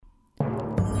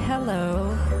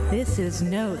Hello, this is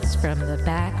Notes from the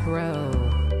Back Row.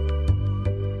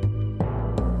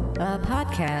 A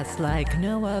podcast like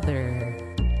no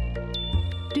other.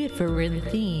 Different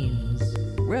themes,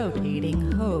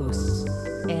 rotating hosts,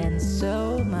 and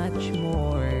so much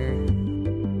more.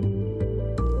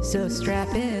 So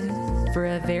strap in for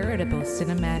a veritable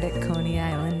cinematic Coney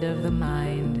Island of the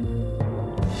mind.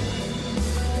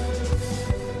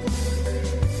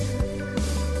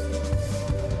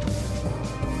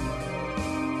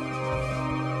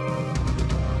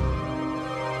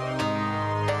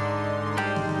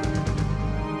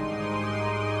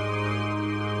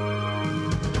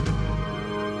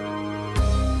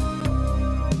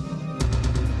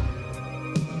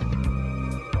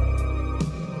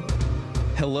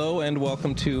 Hello and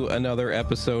welcome to another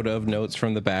episode of Notes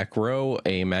from the Back Row,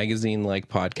 a magazine-like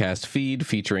podcast feed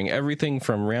featuring everything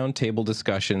from roundtable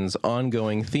discussions,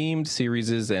 ongoing themed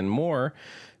series, and more.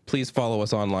 Please follow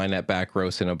us online at Back Row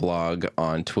Cineblog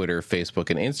on Twitter, Facebook,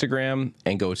 and Instagram,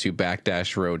 and go to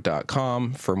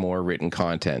back-road.com for more written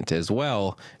content, as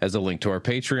well as a link to our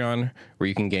Patreon, where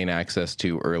you can gain access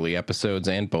to early episodes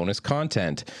and bonus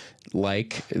content,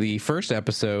 like the first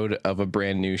episode of a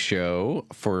brand new show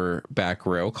for Back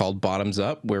Row called Bottoms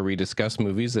Up, where we discuss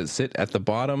movies that sit at the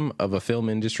bottom of a film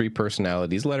industry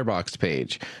personality's Letterboxd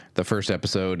page. The first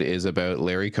episode is about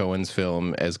Larry Cohen's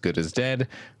film As Good as Dead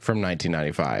from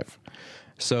 1995.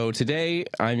 So today,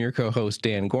 I'm your co-host,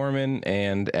 Dan Gorman,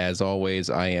 and as always,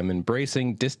 I am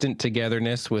embracing distant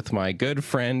togetherness with my good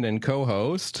friend and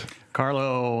co-host...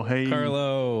 Carlo. Hey.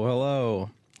 Carlo, hello.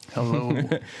 Hello.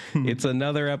 It's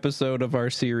another episode of our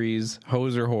series,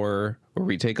 Hoser Horror, where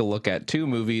we take a look at two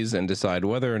movies and decide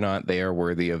whether or not they are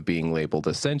worthy of being labeled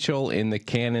essential in the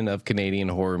canon of Canadian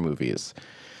horror movies.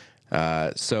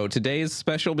 So today is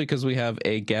special because we have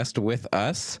a guest with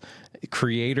us,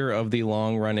 creator of the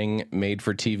long-running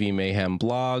Made-for-TV Mayhem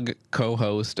blog,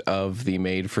 co-host of the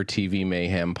Made-for-TV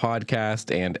Mayhem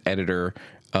podcast, and editor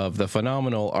of the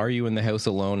phenomenal Are You in the House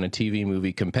Alone, a TV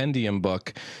movie compendium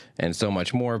book, and so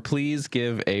much more. Please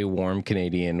give a warm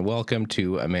Canadian welcome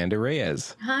to Amanda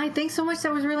Reyes. Hi, thanks so much.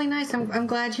 That was really nice. I'm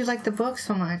glad you liked the book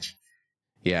so much.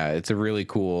 Yeah, it's a really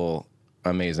cool,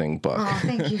 amazing book. Oh,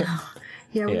 thank you.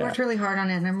 Yeah, we worked really hard on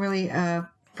it, and I'm really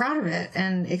proud of it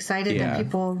and excited that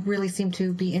people really seem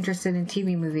to be interested in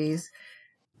TV movies.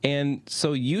 And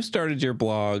so you started your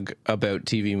blog about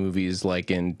TV movies like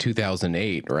in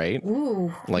 2008, right?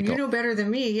 Ooh, like you know better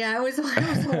than me. Yeah, it was a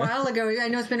while ago. I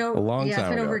know it's been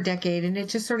over a decade, and it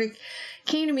just sort of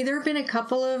came to me. There have been a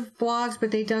couple of blogs, but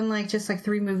they've done just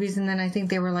 3 movies, and then I think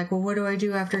they were like, well, what do I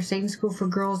do after Satan School for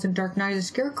Girls and Dark Knight of the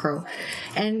Scarecrow?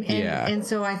 And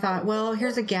so I thought, well,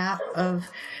 here's a gap of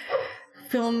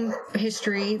film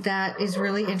history that is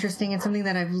really interesting and something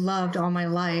that I've loved all my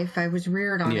life. I was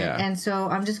reared on it. And so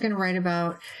I'm just going to write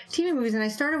about TV movies. And I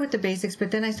started with the basics, but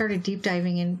then I started deep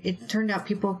diving, and it turned out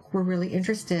people were really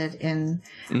interested in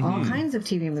all kinds of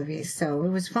TV movies. So it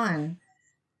was fun.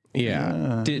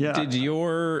 Yeah. Did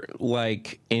your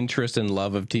interest and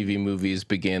love of TV movies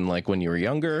begin when you were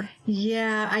younger?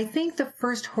 Yeah, I think the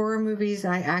first horror movies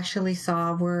I actually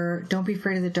saw were Don't Be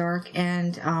Afraid of the Dark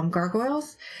and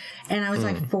Gargoyles. And I was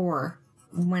 4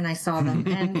 when I saw them.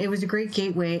 And it was a great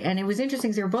gateway. And it was interesting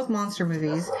because they were both monster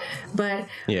movies. But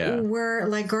where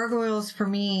Gargoyles for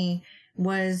me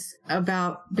was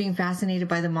about being fascinated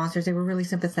by the monsters. They were really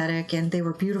sympathetic and they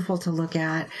were beautiful to look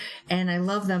at, and I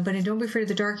love them. But in Don't Be Afraid of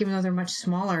the Dark, even though they're much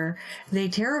smaller, they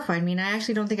terrified me. And I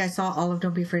actually don't think I saw all of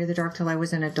Don't Be Afraid of the Dark till I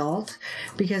was an adult,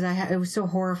 because it was so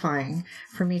horrifying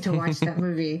for me to watch that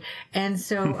movie. And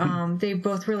so they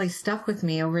both really stuck with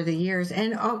me over the years.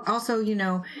 And also, I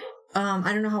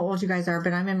don't know how old you guys are,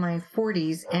 but I'm in my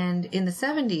 40s, and in the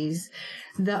 70s,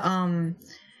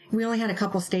 we only had a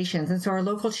couple stations, and so our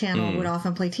local channel would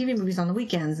often play TV movies on the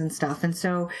weekends and stuff. And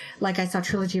so, I saw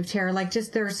Trilogy of Terror,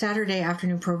 just their Saturday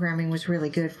afternoon programming was really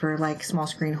good for small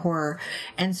screen horror.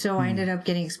 And so I ended up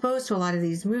getting exposed to a lot of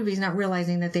these movies, not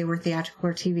realizing that they were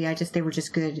theatrical or TV. They were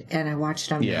just good, and I watched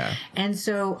them. Yeah. And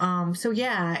so,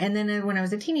 and then when I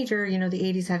was a teenager, the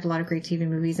 80s had a lot of great TV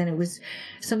movies, and it was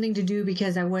something to do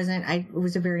because I was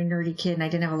a very nerdy kid, and I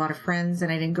didn't have a lot of friends, and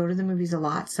I didn't go to the movies a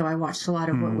lot. So I watched a lot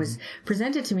of what was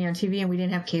presented to me on TV, and we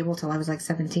didn't have cable till I was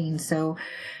 17. So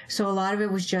a lot of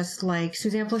it was just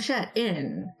Suzanne Pleshette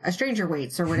in A Stranger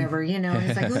Waits or whatever, and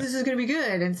it's oh, this is going to be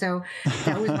good. And so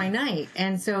that was my night.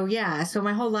 And so, so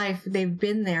my whole life they've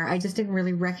been there. I just didn't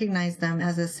really recognize them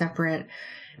as a separate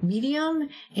medium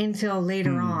until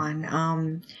later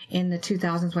on, in the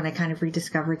 2000s when I kind of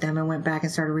rediscovered them and went back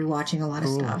and started rewatching a lot of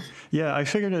stuff. Yeah, I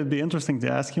figured it'd be interesting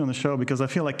to ask you on the show because I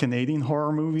feel like Canadian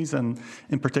horror movies, and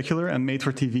in particular, and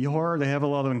made-for-TV horror, they have a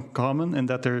lot in common in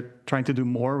that they're trying to do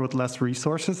more with less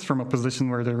resources from a position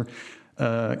where they're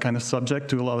kind of subject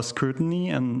to a lot of scrutiny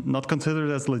and not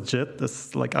considered as legit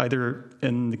as like either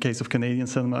in the case of Canadian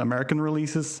cinema, American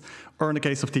releases, or in the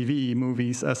case of TV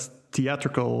movies as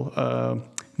theatrical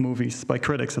movies by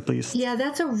critics at least. Yeah,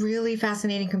 that's a really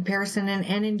fascinating comparison.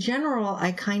 And in general,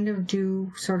 I kind of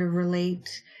do sort of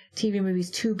relate TV movies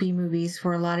to B movies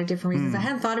for a lot of different reasons. I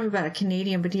hadn't thought about a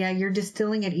Canadian, but yeah, you're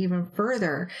distilling it even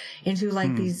further into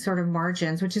like these sort of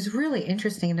margins, which is really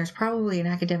interesting. And there's probably an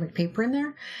academic paper in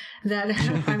there that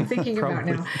I'm thinking about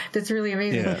now. That's really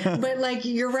amazing. Yeah. But like,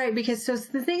 you're right, because so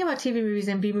the thing about TV movies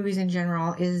and B movies in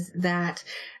general is that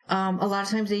a lot of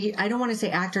times I don't want to say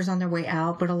actors on their way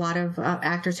out, but a lot of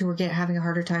actors who were having a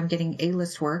harder time getting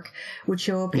A-list work would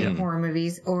show up in horror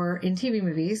movies or in TV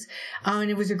movies. And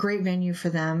it was a great venue for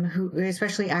them,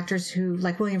 especially actors who,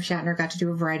 like William Shatner, got to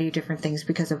do a variety of different things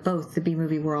because of both the B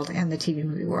movie world and the TV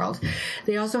movie world.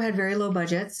 They also had very low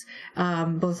budgets,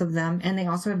 both of them, and they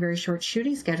also had very short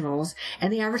shooting schedules.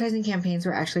 And the advertising campaigns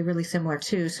were actually really similar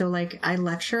too. So like I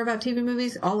lecture about TV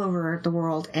movies all over the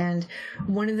world. And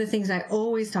one of the things I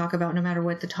always talk about, no matter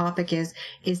what the topic is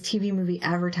TV movie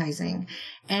advertising.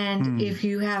 And if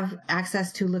you have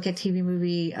access to look at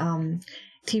TV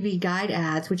guide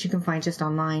ads, which you can find just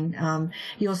online,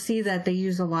 you'll see that they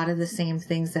use a lot of the same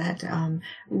things that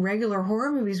regular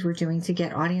horror movies were doing to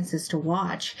get audiences to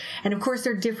watch. And of course,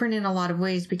 they're different in a lot of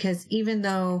ways because even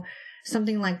though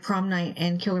something like Prom Night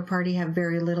and Killer Party have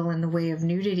very little in the way of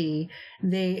nudity,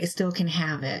 they still can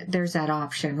have it. There's that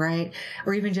option, right?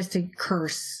 Or even just to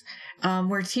curse.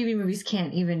 Where TV movies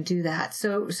can't even do that.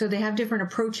 So they have different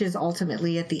approaches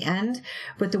ultimately at the end,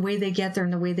 but the way they get there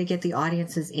and the way they get the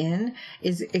audiences in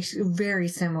is very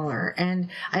similar. And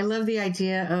I love the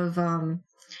idea of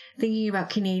thinking about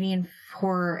Canadian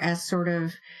horror as sort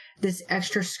of this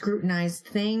extra scrutinized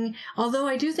thing. Although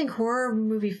I do think horror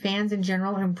movie fans in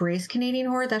general embrace Canadian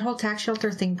horror. That whole tax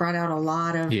shelter thing brought out a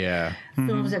lot of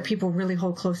films that people really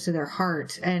hold close to their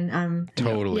heart. And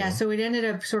totally. Yeah, so it ended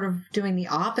up sort of doing the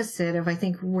opposite of I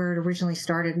think where it originally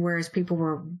started, whereas people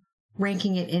were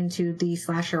ranking it into the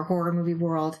slasher horror movie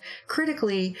world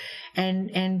critically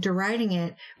and deriding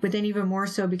it, but then even more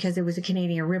so because it was a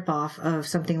Canadian ripoff of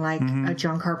something like a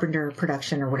John Carpenter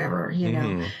production or whatever, you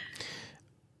know.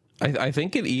 I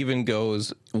think it even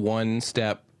goes one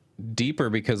step deeper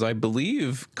because I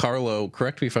believe, Carlo,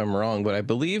 correct me if I'm wrong, but I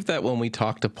believe that when we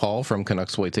talked to Paul from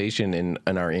Canucksploitation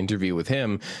in our interview with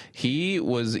him, he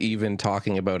was even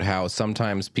talking about how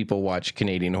sometimes people watch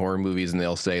Canadian horror movies and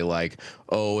they'll say like,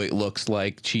 oh, it looks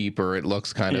like cheap, or it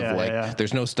looks kind of like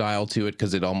there's no style to it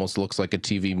because it almost looks like a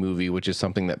TV movie, which is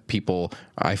something that people,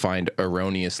 I find,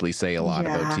 erroneously say a lot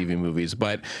about TV movies.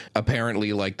 But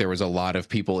apparently, like, there was a lot of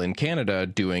people in Canada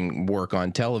doing work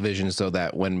on television so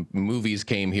that when movies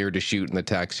came here to shoot in the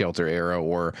tax shelter era,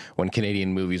 or when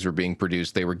Canadian movies were being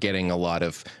produced, they were getting a lot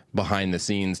of behind the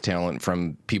scenes talent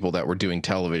from people that were doing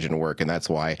television work, and that's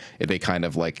why they kind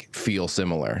of like feel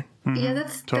similar. Yeah,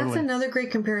 that's another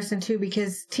great comparison too,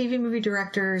 because TV movie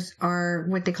directors are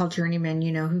what they call journeymen,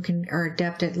 you know, who are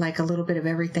adept at like a little bit of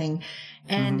everything.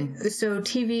 And so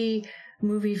TV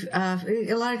movie,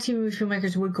 a lot of TV movie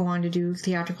filmmakers would go on to do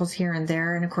theatricals here and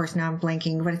there. And of course now I'm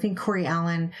blanking, but I think Corey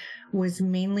Allen was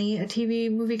mainly a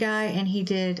TV movie guy, and he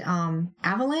did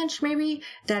Avalanche, maybe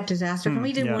that disaster film.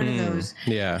 He did one of those.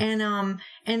 Yeah.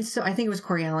 And so I think it was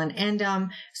Corey Allen. And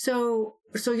so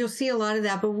you'll see a lot of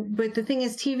that, but the thing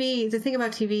is the thing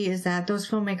about TV is that those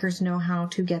filmmakers know how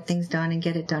to get things done and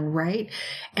get it done right.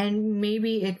 And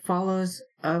maybe it follows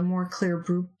a more clear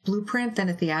blueprint than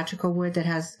a theatrical would that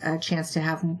has a chance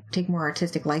to take more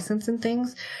artistic license and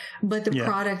things. But the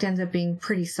product ends up being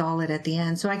pretty solid at the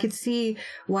end. So I could see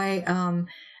why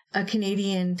a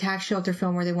Canadian tax shelter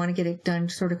film where they want to get it done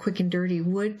sort of quick and dirty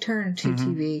would turn to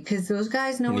TV, because those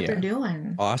guys know what they're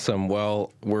doing. Awesome.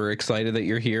 Well, we're excited that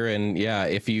you're here. And yeah,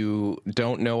 if you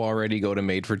don't know already, go to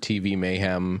Made for TV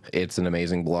Mayhem. It's an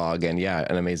amazing blog and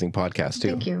an amazing podcast too.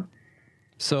 Thank you.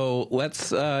 So let's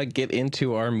get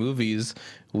into our movies.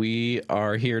 We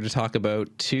are here to talk about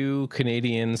two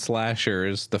Canadian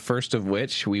slashers, the first of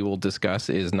which we will discuss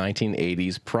is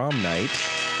 1980's Prom Night.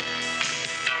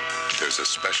 There's a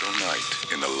special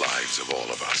night in the lives of all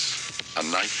of us. A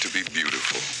night to be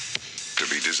beautiful,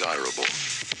 to be desirable.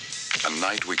 A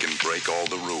night we can break all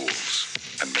the rules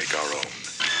and make our own.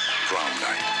 Prom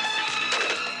night.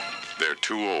 They're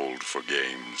too old for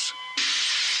games,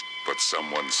 but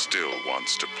someone still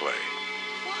wants to play.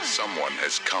 Someone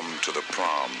has come to the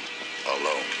prom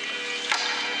alone.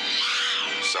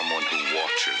 Someone who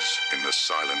watches in the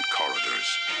silent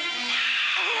corridors.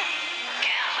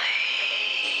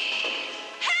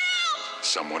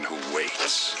 Someone who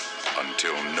waits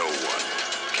until no one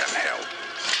can help.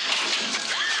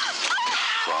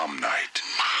 Prom night.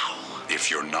 If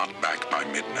you're not back by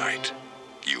midnight,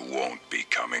 you won't be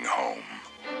coming home.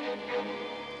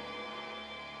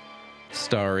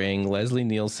 Starring Leslie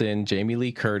Nielsen, Jamie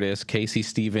Lee Curtis, Casey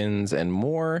Stevens, and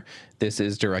more. This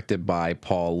is directed by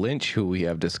Paul Lynch, who we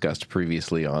have discussed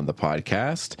previously on the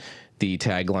podcast. The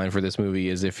tagline for this movie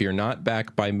is, "If you're not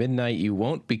back by midnight, you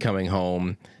won't be coming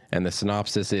home." And the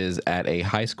synopsis is, at a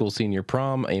high school senior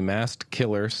prom, a masked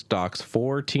killer stalks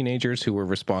 4 teenagers who were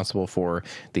responsible for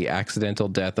the accidental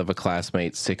death of a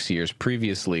classmate 6 years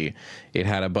previously. It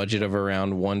had a budget of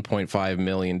around $1.5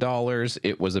 million.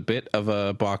 It was a bit of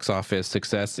a box office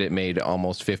success. It made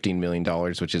almost $15 million,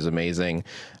 which is amazing,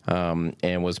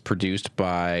 and was produced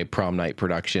by Prom Night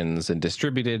Productions and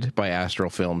distributed by Astral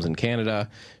Films in Canada.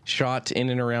 Shot in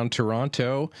and around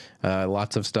Toronto.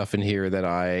 Lots of stuff in here that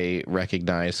I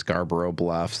recognize. Scarborough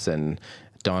Bluffs and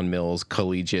Don Mills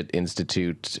Collegiate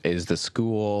Institute is the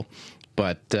school.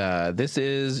 But this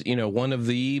is, one of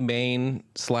the main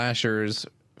slashers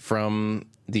from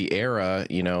the era.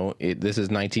 This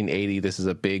is 1980. This is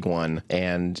a big one.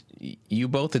 And you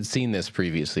both had seen this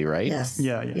previously, right? Yes.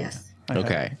 Yeah. Yes.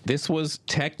 Okay. This was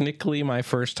technically my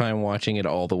first time watching it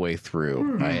all the way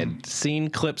through. I had seen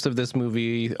clips of this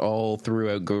movie all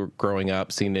throughout growing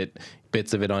up, seen it,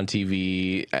 bits of it on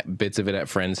TV, bits of it at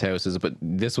friends' houses, but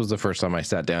this was the first time I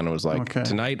sat down and was like,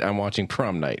 Tonight I'm watching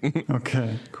Prom Night.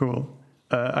 Okay, cool.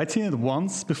 I'd seen it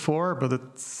once before, but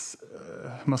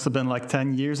it must have been like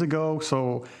 10 years ago,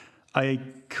 so I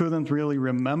couldn't really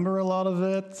remember a lot of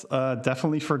it.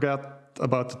 Definitely forgot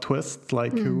about the twist,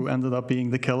 like who ended up being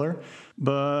the killer.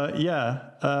 But yeah,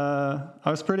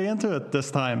 I was pretty into it this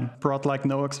time. Brought like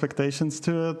no expectations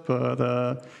to it,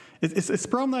 but it's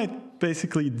Prom Night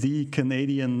basically the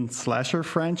Canadian slasher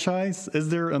franchise. Is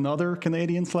there another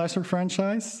Canadian slasher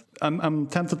franchise? I'm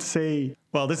tempted to say,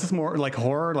 well, this is more like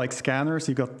horror, like Scanners.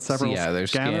 You've got several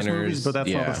Scanners movies, but that's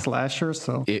not a slasher.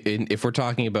 So if we're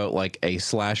talking about like a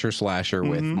slasher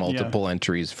with multiple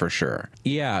entries, for sure.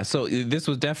 Yeah, so this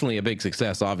was definitely a big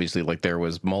success. Obviously, like there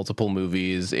was multiple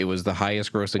movies. It was the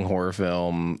highest grossing horror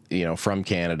film, from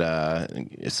Canada.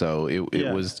 So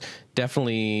it was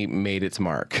definitely made its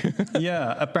mark.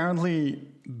 Yeah, apparently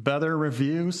better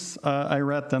reviews I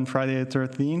read than Friday the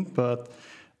 13th, but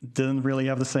didn't really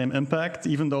have the same impact,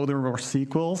 even though there were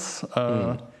sequels,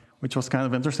 which was kind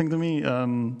of interesting to me,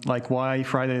 like why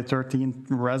Friday the 13th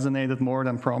resonated more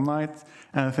than Prom Night.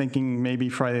 And I'm thinking maybe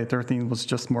Friday the 13th was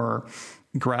just more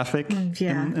graphic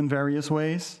in various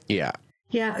ways. Yeah.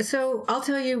 Yeah, so I'll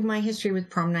tell you my history with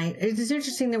Prom Night. It's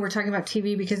interesting that we're talking about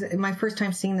TV because my first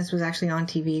time seeing this was actually on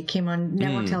TV. It came on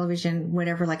network television,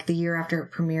 whatever, like the year after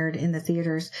it premiered in the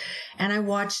theaters. And I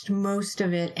watched most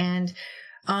of it. And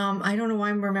I don't know why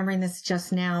I'm remembering this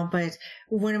just now, but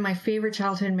one of my favorite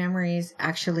childhood memories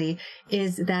actually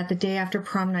is that the day after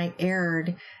Prom Night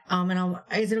aired,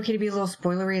 is it okay to be a little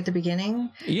spoilery at the beginning?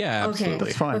 Yeah, absolutely.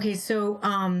 That's fine. Okay, so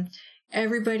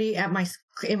everybody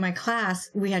in my class,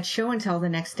 we had show and tell the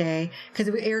next day because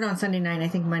it aired on Sunday night. I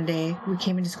think Monday we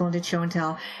came into school and did show and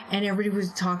tell, and everybody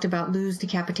talked about Lou's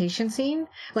decapitation scene.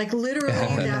 Like literally,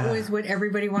 that was what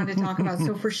everybody wanted to talk about.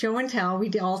 So for show and tell, we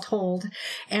all told,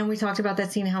 and we talked about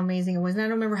that scene, how amazing it was. And I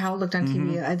don't remember how it looked on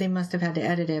TV. They must have had to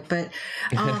edit it, but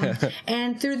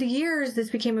and through the years, this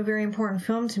became a very important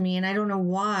film to me, and I don't know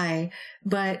why,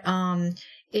 but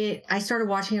I started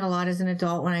watching it a lot as an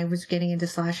adult when I was getting into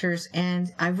slashers,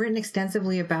 and I've written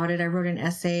extensively about it. I wrote an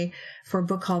essay for a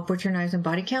book called Butcher Knives and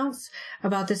Body Counts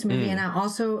about this movie. And I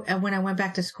also, when I went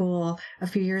back to school a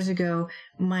few years ago,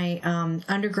 my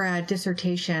undergrad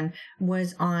dissertation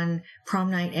was on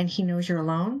Prom Night and He Knows You're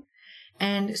Alone.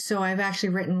 And so I've actually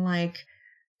written like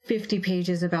 50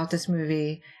 pages about this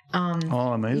movie.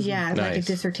 Amazing. Yeah, nice. Like a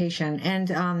dissertation.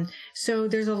 And so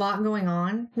there's a lot going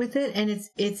on with it. And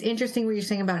it's interesting what you're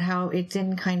saying about how it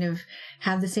didn't kind of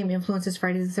have the same influence as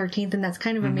Friday the 13th. And that's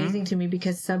kind of amazing to me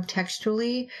because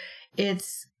subtextually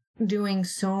it's doing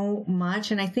so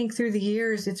much. And I think through the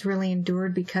years it's really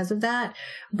endured because of that,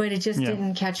 but it just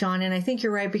didn't catch on. And I think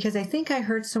you're right, because I think I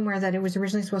heard somewhere that it was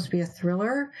originally supposed to be a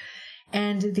thriller.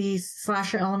 And these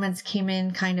slasher elements came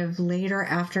in kind of later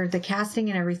after the casting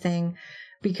and everything.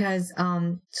 because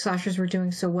slashers were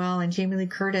doing so well. And Jamie Lee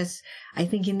Curtis, I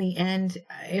think in the end,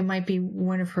 it might be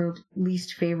one of her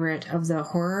least favorite of the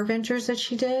horror ventures that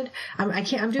she did. I'm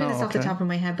doing this off the top of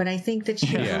my head, but I think that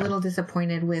she was a little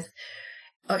disappointed with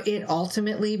it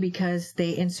ultimately because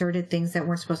they inserted things that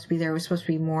weren't supposed to be there. It was supposed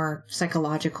to be more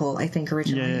psychological, I think,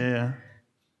 originally.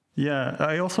 Yeah,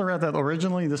 I also read that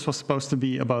originally this was supposed to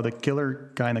be about a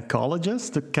killer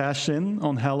gynecologist to cash in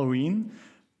on Halloween,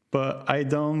 but I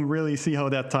don't really see how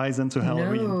that ties into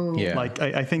Halloween. No. Yeah. Like,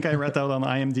 I think I read that on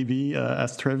IMDb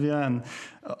as trivia, and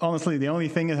honestly, the only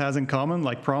thing it has in common,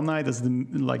 like Prom Night, is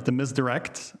the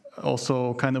misdirect,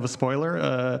 also kind of a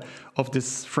spoiler, of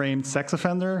this framed sex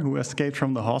offender who escaped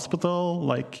from the hospital.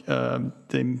 Like,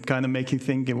 they kind of make you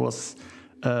think it was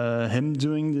him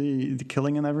doing the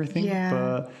killing and everything. Yeah.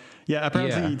 But yeah,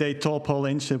 apparently they told Paul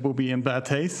Lynch it would be in bad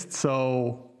taste,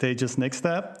 so they just nixed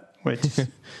that, which,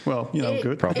 well,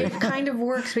 good. Probably. It kind of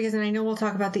works because, and I know we'll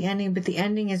talk about the ending, but the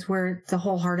ending is where the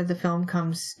whole heart of the film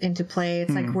comes into play.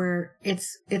 It's like where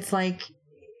it's like,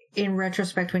 in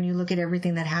retrospect, when you look at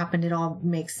everything that happened, it all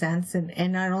makes sense,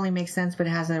 and not only makes sense, but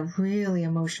it has a really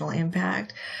emotional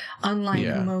impact.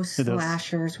 Unlike most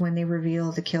slashers, when they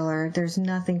reveal the killer, there's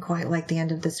nothing quite like the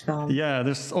end of this film. Yeah,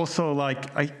 there's also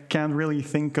like, I can't really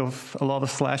think of a lot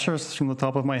of slashers from the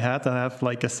top of my head that have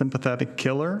like a sympathetic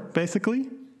killer, basically.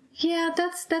 Yeah,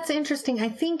 that's interesting. I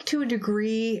think to a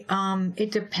degree,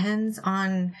 it depends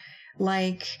on,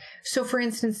 like, so for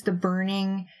instance, The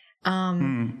Burning,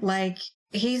 like,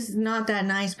 he's not that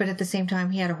nice, but at the same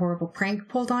time, he had a horrible prank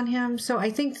pulled on him. So I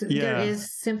think there is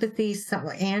sympathy.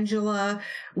 Angela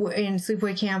in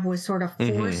Sleepaway Camp was sort of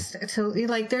forced to,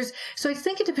 like, so I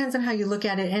think it depends on how you look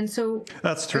at it. And so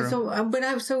that's true.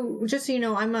 So just so you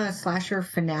know, I'm a slasher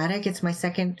fanatic. It's my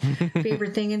second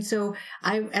favorite thing. And so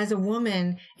as a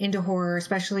woman into horror,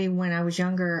 especially when I was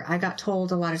younger, I got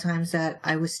told a lot of times that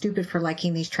I was stupid for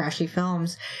liking these trashy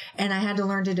films, and I had to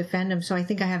learn to defend them. So I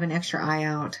think I have an extra eye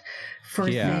out for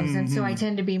things. And so I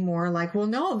tend to be more like, well,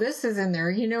 no, this is in there.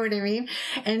 You know what I mean?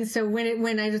 And so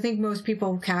when I think most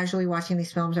people casually watching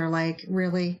these films are like,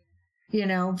 really?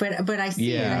 But I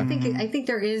see it. I think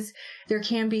there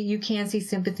can be, you can see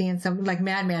sympathy in some, like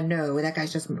Madman. No, that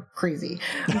guy's just crazy.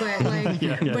 But like,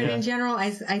 in general, I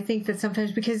think that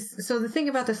sometimes so the thing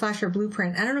about the slasher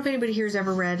blueprint, I don't know if anybody here has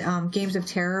ever read Games of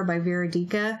Terror by Vera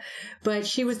Dica, but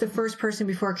she was the first person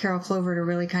before Carol Clover to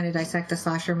really kind of dissect the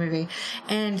slasher movie.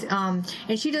 And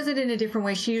she does it in a different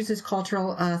way. She uses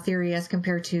cultural theory as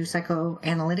compared to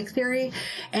psychoanalytic theory.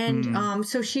 And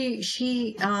so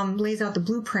she lays out the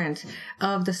blueprint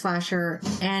of the slasher,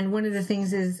 and one of the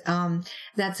things is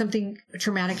that something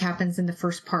traumatic happens in the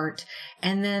first part,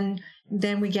 and then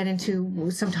we get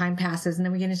into, some time passes, and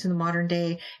then we get into the modern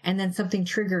day, and then something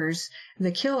triggers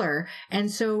the killer. And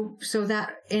so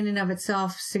that in and of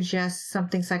itself suggests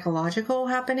something psychological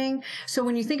happening. So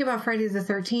when you think about Friday the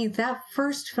 13th, that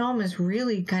first film is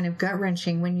really kind of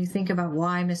gut-wrenching when you think about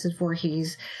why Mrs.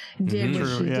 Voorhees did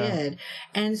what she did.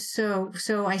 And so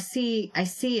I see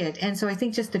it. And so I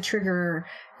think just the trigger,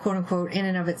 quote unquote, in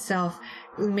and of itself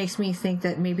makes me think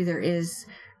that maybe there is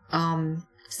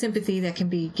sympathy that can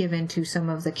be given to some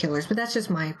of the killers, but that's just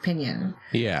my opinion.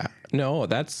 Yeah. No,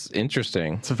 that's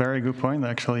interesting. It's a very good point,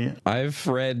 actually. I've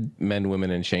read Men,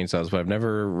 Women, and Chainsaws, but I've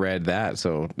never read that,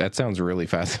 so that sounds really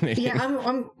fascinating. Yeah, I'm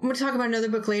going to talk about another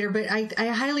book later, but I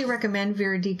highly recommend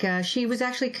Vera Dica. She was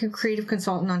actually a creative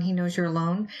consultant on He Knows You're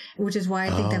Alone, which is why I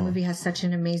think that movie has such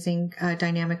an amazing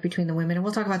dynamic between the women, and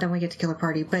we'll talk about that when we get to Killer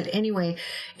Party. But anyway,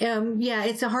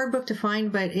 it's a hard book to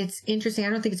find, but it's interesting. I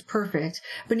don't think it's perfect,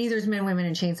 but neither is Men, Women,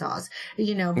 and Chainsaws,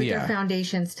 but they're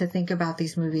foundations to think about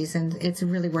these movies, and it's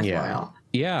really worthwhile.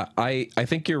 Yeah, I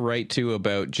think you're right too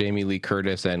about Jamie Lee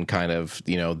Curtis and kind of,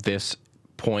 this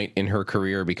point in her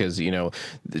career, because,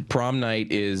 Prom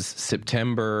Night is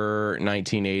September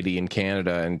 1980 in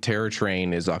Canada and Terror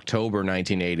Train is October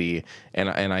 1980. And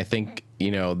I think,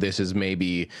 this is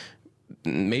maybe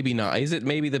not, is it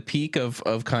maybe the peak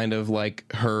of kind of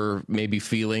like her maybe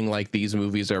feeling like these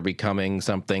movies are becoming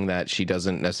something that she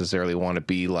doesn't necessarily want to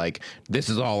be, like, this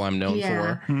is all I'm known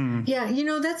for. Yeah,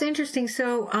 that's interesting.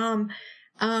 So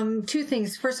two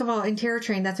things. First of all, in Terror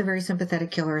Train, that's a very sympathetic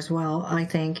killer as well, I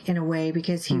think, in a way,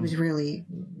 because he was really,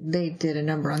 they did a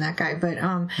number on that guy, but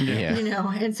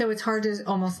and so it's hard to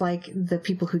almost like the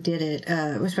people who did it,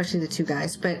 especially the two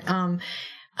guys, but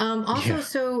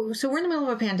so we're in the middle of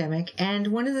a pandemic, and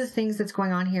one of the things that's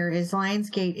going on here is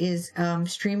Lionsgate is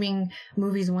streaming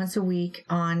movies once a week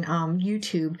on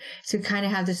YouTube to kind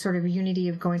of have this sort of unity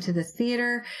of going to the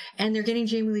theater, and they're getting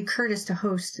Jamie Lee Curtis to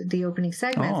host the opening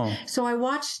segments. So I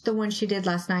watched the one she did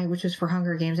last night, which was for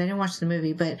Hunger Games. I didn't watch the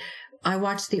movie, but I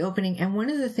watched the opening, and one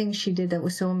of the things she did that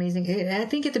was so amazing, I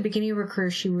think at the beginning of her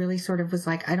career, she really sort of was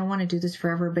like, I don't want to do this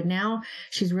forever, but now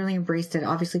she's really embraced it,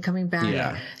 obviously coming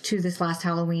back to this last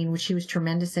Halloween, which she was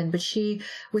tremendous in, but she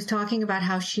was talking about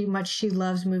how much she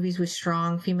loves movies with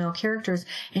strong female characters,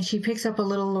 and she picks up a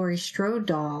little Laurie Strode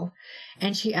doll,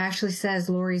 and she actually says,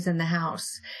 Laurie's in the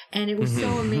house. And it was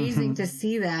so amazing to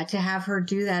see that, to have her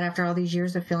do that after all these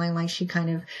years of feeling like she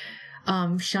kind of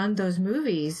shunned those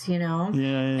movies, you know? But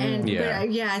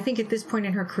I think at this point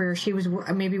in her career, she was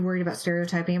maybe worried about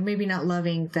stereotyping and maybe not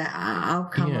loving the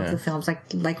outcome of the films,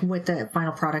 like what the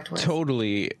final product was.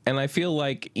 Totally. And I feel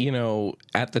like, you know,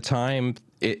 at the time,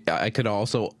 I could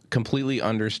also completely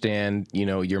understand, you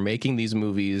know, you're making these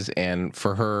movies, and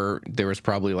for her, there was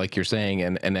probably, like you're saying,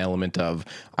 an element of,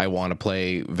 I want to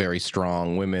play very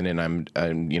strong women, and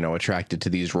I'm you know, attracted to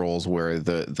these roles where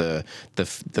the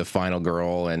final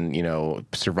girl and, you know,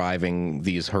 surviving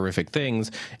these horrific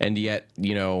things, and yet,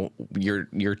 you know,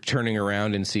 you're turning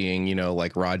around and seeing, you know,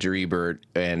 like Roger Ebert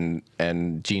and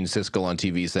Gene Siskel on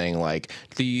TV saying, like,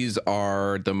 these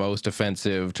are the most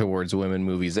offensive towards women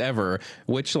movies ever,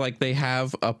 which, like, they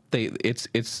have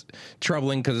it's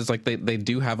troubling because it's like they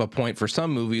do have a point for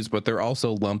some movies, but they're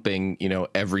also lumping, you know,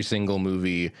 every single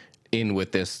movie in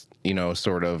with this, you know,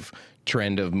 sort of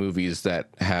trend of movies that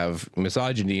have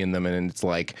misogyny in them, and it's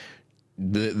like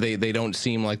they don't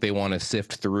seem like they want to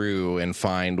sift through and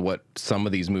find what some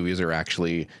of these movies are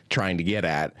actually trying to get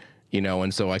at. You know,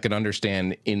 and so I could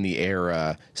understand in the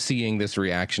era seeing this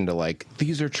reaction to, like,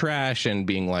 these are trash, and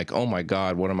being like, oh my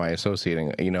God, what am I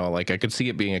associating? You know, like, I could see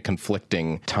it being a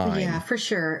conflicting time. Yeah, for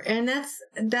sure. And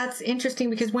that's interesting,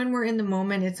 because when we're in the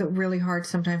moment, it's really hard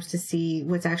sometimes to see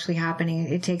what's actually happening.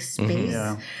 It takes space.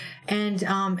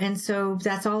 And so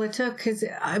that's all it took. Cause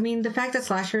I mean, the fact that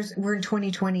slashers, we're in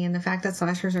 2020, and the fact that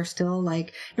slashers are still,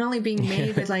 like, not only being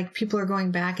made, but, like, people are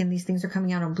going back and these things are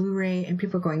coming out on Blu-ray and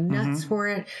people are going nuts for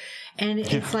it. And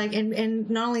it's like, and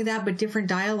not only that, but different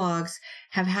dialogues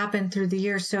have happened through the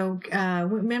years. So,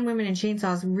 Men, Women, and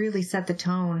Chainsaws really set the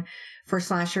tone for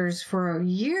slashers for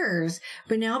years.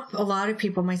 But now a lot of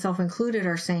people, myself included,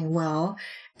 are saying, well,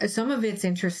 some of it's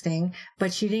interesting,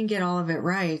 but she didn't get all of it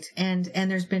right. And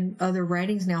there's been other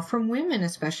writings now from women,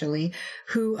 especially,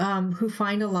 who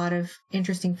find a lot of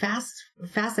interesting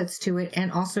facets to it,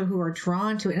 and also who are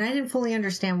drawn to it. And I didn't fully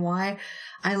understand why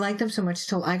I liked them so much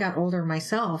till I got older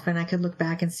myself, and I could look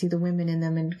back and see the women in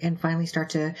them and finally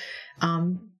start to,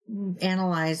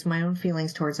 analyze my own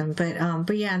feelings towards them.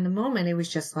 But yeah, in the moment, it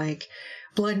was just like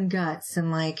blood and guts,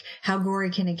 and like, how gory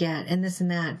can it get, and this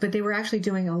and that. But they were actually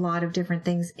doing a lot of different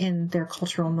things in their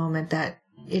cultural moment that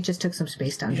it just took some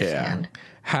space to understand.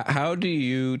 How do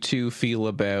you two feel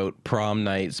about Prom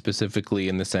Night specifically,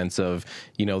 in the sense of,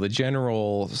 you know, the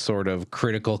general sort of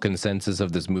critical consensus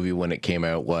of this movie when it came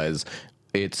out was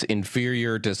it's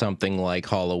inferior to something like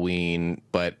Halloween,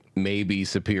 but maybe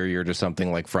superior to something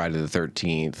like Friday the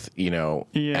 13th, you know?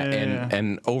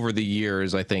 And over the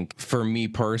years, I think for me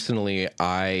personally,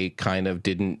 I kind of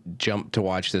didn't jump to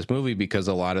watch this movie because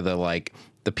a lot of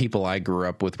the people I grew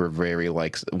up with were very,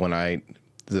 like,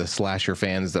 the slasher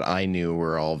fans that I knew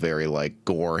were all very, like,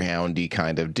 gore houndy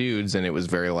kind of dudes, and it was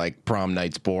very like, Prom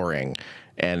Night's boring.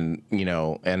 And, you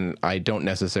know, and I don't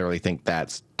necessarily think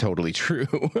that's totally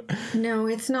true. No,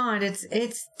 it's not.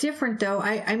 It's different, though.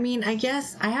 I mean, I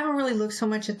guess I haven't really looked so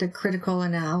much at the critical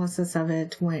analysis of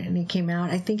it when it came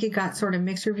out. I think it got sort of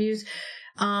mixed reviews.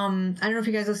 I don't know if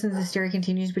you guys listen to The Story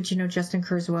Continues, but you know Justin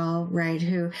Kurzweil,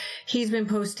 right? He's been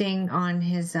posting on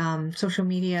his social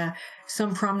media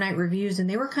some Prom Night reviews, and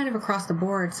they were kind of across the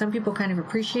board. Some people kind of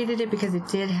appreciated it because it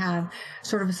did have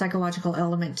sort of a psychological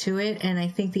element to it, and I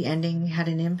think the ending had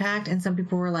an impact. And some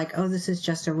people were like, "Oh, this is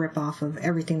just a ripoff of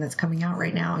everything that's coming out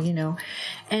right now," you know.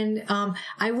 And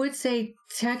I would say,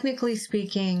 technically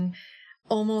speaking,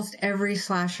 almost every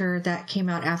slasher that came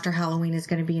out after Halloween is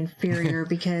going to be inferior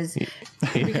because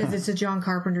it's a John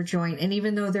Carpenter joint. And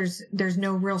even though there's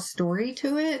no real story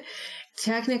to it,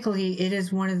 technically it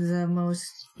is one of the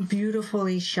most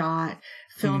beautifully shot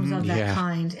films of that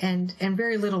kind, and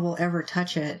very little will ever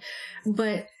touch it.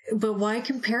 But why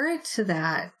compare it to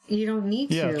that? You don't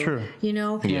need to. Yeah, true. You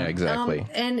know? Yeah, exactly.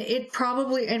 And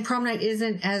Prom Night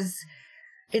isn't as...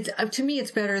 It's, to me,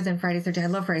 it's better than Friday the 13th. I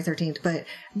love Friday the 13th,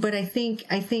 but I think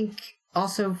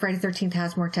also Friday the 13th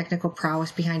has more technical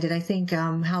prowess behind it. I think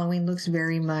Halloween looks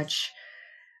very much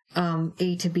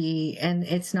A to B, and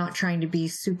it's not trying to be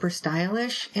super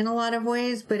stylish in a lot of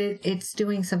ways, but it's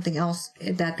doing something else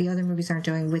that the other movies aren't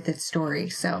doing with its story.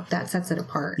 So that sets it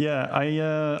apart. Yeah,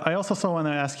 I also saw when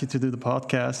I asked you to do the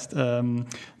podcast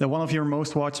that one of your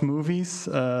most watched movies,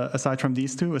 aside from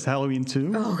these two, is Halloween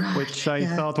 2, which I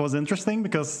thought was interesting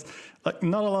because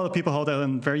not a lot of people hold that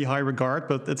in very high regard,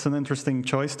 but it's an interesting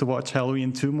choice to watch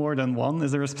Halloween 2 more than 1.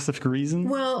 Is there a specific reason?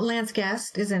 Well, Lance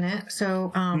Guest is in it,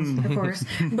 so of course.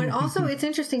 But also, it's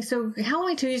interesting. So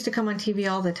Halloween 2 used to come on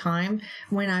TV all the time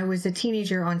when I was a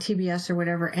teenager on TBS or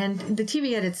whatever. And the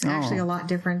TV edit's actually a lot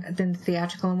different than the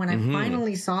theatrical. And when I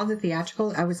finally saw the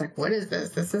theatrical, I was like, what is this?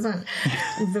 This isn't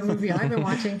the movie I've been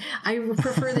watching. I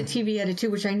prefer the TV edit too,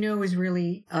 which I know is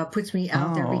really puts me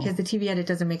out there because the TV edit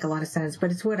doesn't make a lot of sense, but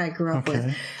it's what I grew up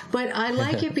with. But I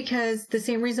like it because the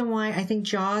same reason why I think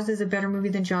Jaws is a better movie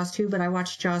than Jaws 2, but I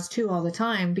watch Jaws 2 all the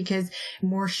time because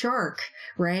more shark,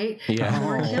 right? Yeah.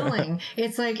 More killing.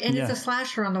 It's like, and it's a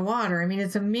slasher on the water. I mean,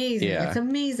 it's amazing. Yeah. It's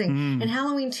amazing. And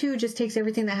Halloween 2 just takes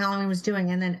everything that Halloween was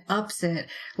doing and then ups it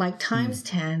like times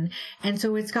 10. And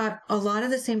so it's got a lot of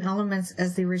the same elements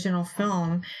as the original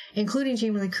film, including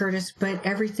Jamie Lee Curtis, but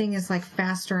everything is like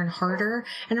faster and harder.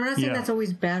 And I'm not saying that's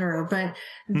always better, but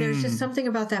there's just something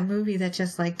about that movie that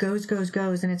just like goes,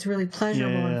 and it's really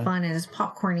pleasurable and fun and it's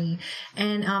popcorny.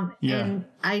 And, and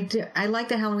I like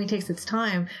that Halloween takes its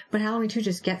time, but Halloween 2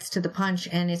 just gets to the punch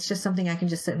and it's just something I can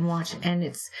just sit and watch and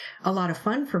it's a lot of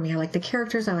fun for me. I like the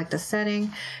characters. I like the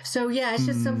setting. So yeah, it's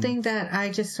just something that I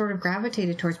just sort of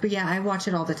gravitated towards, but yeah, I watch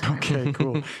it all the time. Okay,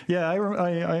 cool. Yeah,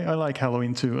 I like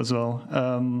Halloween 2 as well.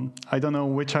 I don't know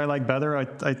which I like better.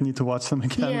 I need to watch them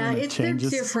again. Yeah, and they're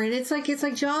different. It's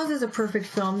like Jaws is a perfect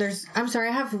film. I'm sorry,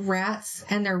 I have rats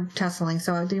and they're tussling,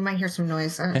 so you might hear some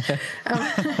noise.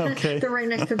 Okay. They're right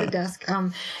next to the desk.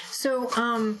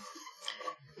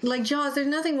 Like Jaws, there's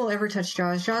nothing will ever touch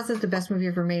Jaws. Jaws is the best movie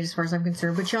ever made as far as I'm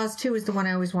concerned, but Jaws 2 is the one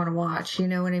I always want to watch. You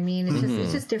know what I mean?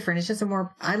 It's just different. It's just a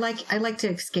more, I like to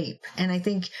escape. And I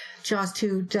think Jaws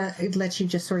 2, it lets you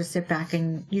just sort of sit back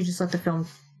and you just let the film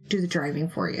do the driving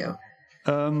for you.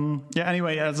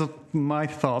 Anyway, as of my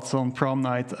thoughts on Prom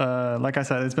Night, like I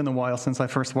said, it's been a while since I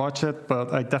first watched it,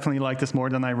 but I definitely like this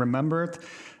more than I remembered.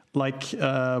 Like,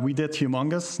 we did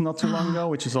Humongous not too long ago,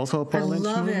 which is also a Paul Lynch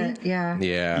movie. I love it, yeah.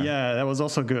 Yeah, that was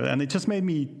also good. And it just made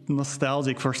me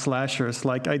nostalgic for slashers.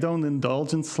 Like, I don't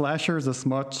indulge in slashers as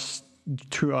much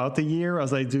throughout the year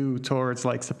as I do towards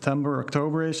like September,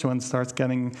 October-ish, when it starts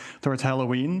getting towards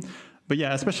Halloween. But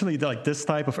yeah, especially like this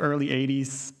type of early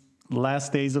 80s,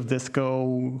 last days of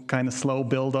disco, kind of slow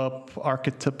build-up,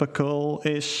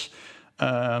 archetypical-ish.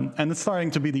 And it's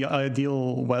starting to be the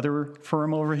ideal weather for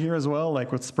him over here as well,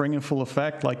 like with spring in full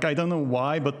effect. Like, I don't know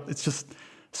why, but it's just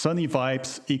sunny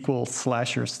vibes equal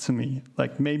slashers to me.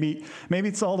 Like, maybe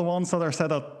it's all the ones that are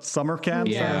set at summer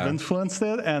camps that have influenced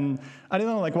it. And I don't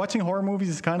know, like watching horror movies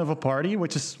is kind of a party,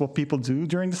 which is what people do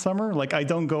during the summer. Like, I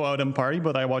don't go out and party,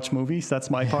 but I watch movies.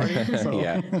 That's my party.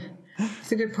 So.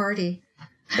 It's a good party.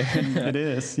 It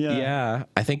is, yeah. Yeah,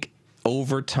 I think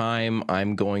over time,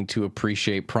 I'm going to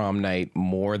appreciate Prom Night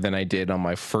more than I did on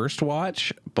my first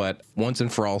watch. But once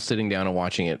and for all, sitting down and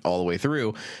watching it all the way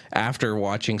through, after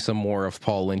watching some more of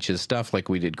Paul Lynch's stuff, like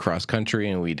we did Cross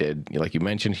Country and we did, like you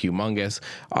mentioned, Humongous,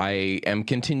 I am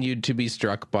continued to be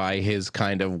struck by his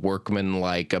kind of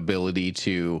workman-like ability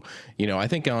to, I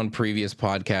think on previous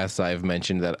podcasts I've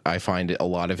mentioned that I find a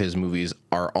lot of his movies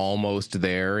are almost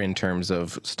there in terms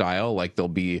of style. Like there'll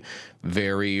be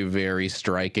very, very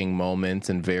striking moments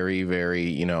and very,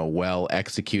 very, well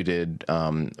executed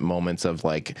moments of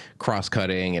like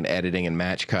cross-cutting and editing and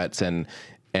match cuts. And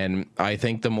I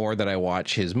think the more that I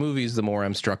watch his movies, the more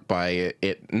I'm struck by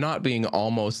it not being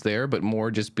almost there, but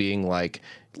more just being like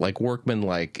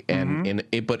workmanlike and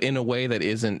but in a way that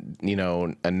isn't,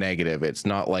 a negative. It's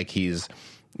not like he's,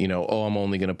 I'm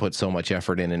only going to put so much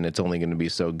effort in and it's only going to be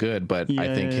so good. But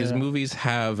I think his movies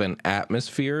have an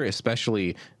atmosphere,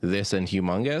 especially this and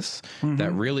Humongous,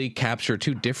 that really capture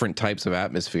two different types of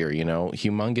atmosphere.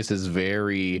 Humongous is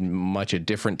very much a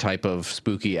different type of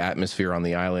spooky atmosphere on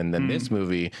the island than this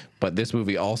movie. But this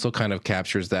movie also kind of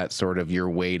captures that sort of you're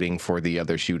waiting for the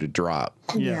other shoe to drop.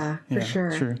 Yeah, for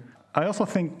sure. True. I also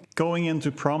think going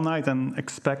into Prom Night and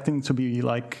expecting to be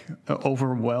like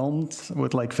overwhelmed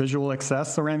with like visual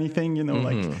excess or anything,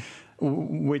 like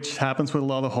which happens with a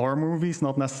lot of horror movies,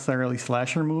 not necessarily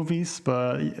slasher movies,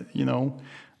 but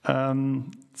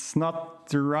it's not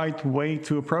the right way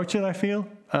to approach it, I feel.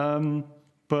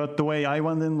 But the way I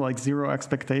went in, like zero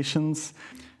expectations,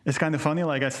 It's kind of funny.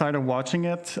 Like I started watching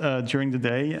it during the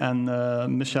day, and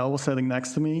Michelle was sitting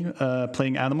next to me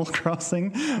playing Animal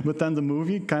Crossing. But then the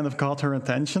movie kind of caught her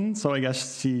attention, so I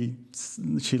guess she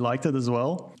liked it as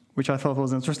well, which I thought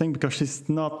was interesting because she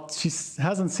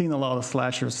hasn't seen a lot of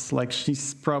slashers. Like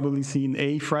she's probably seen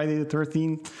a Friday the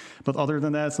 13th, but other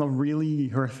than that, it's not really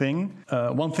her thing.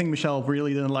 One thing Michelle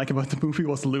really didn't like about the movie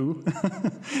was Lou.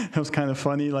 It was kind of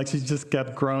funny. Like she just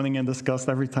kept groaning in disgust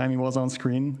every time he was on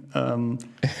screen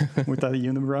with that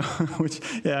unibrow, which,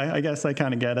 yeah, I guess I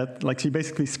kind of get it. Like she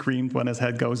basically screamed when his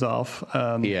head goes off.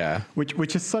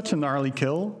 Which is such a gnarly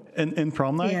kill in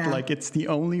Prom Night. Yeah. Like it's the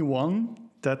only one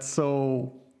that's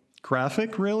so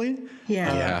graphic, really.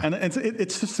 And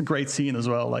it's just a great scene as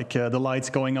well, like the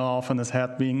lights going off and his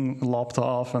head being lopped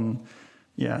off, and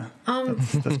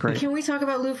that's great. Can we talk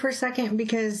about Lou for a second?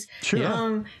 Because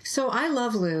so I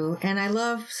love Lou and I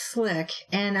love Slick,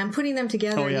 and I'm putting them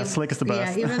together. Oh yeah, Slick is the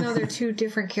best. Yeah, even though they're two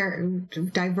different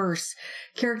diverse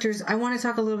characters, I want to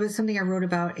talk a little bit, something I wrote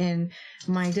about in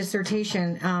my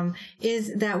dissertation,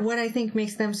 is that what I think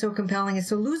makes them so compelling is,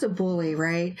 so Lou's a bully,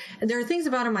 right? There are things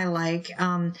about him I like,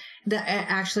 that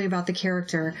actually about the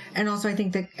character, and also I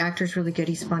think the actor's really good.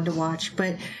 He's fun to watch,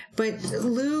 but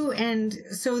Lou, and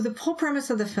so the whole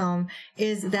premise of the film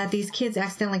is that these kids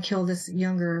accidentally kill this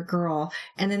younger girl,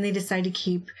 and then they decide to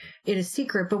keep it a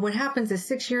secret. But what happens is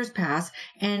 6 years pass,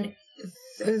 and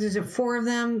there's 4 of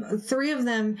them, 3 of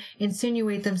them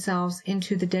insinuate themselves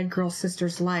into the dead girl's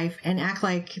sister's life and act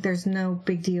like there's no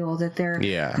big deal, that they're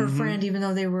her friend, even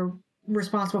though they were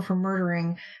responsible for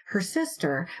murdering her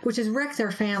sister, which has wrecked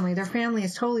their family. Their family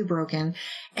is totally broken.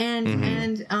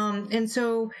 And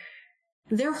so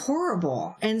they're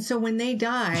horrible. And so when they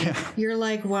die, you're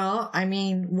like, well, I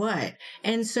mean, what?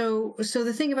 And so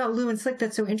the thing about Lou and Slick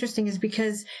that's so interesting is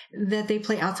because that they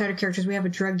play outsider characters. We have a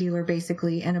drug dealer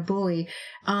basically and a bully,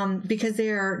 because they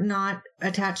are not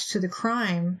attached to the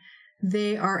crime.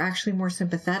 They are actually more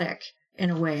sympathetic in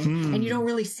a way. And you don't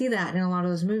really see that in a lot of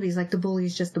those movies. Like the bully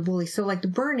is just the bully. So like The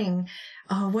Burning,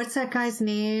 what's that guy's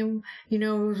name? You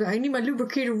know, I need my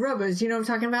lubricated rubbers. You know what I'm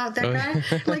talking about? That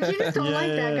guy? Like you just don't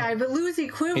like that guy. But Lou's the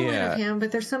equivalent of him,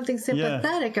 but there's something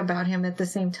sympathetic about him at the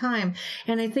same time.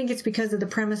 And I think it's because of the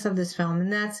premise of this film.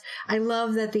 And I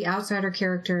love that the outsider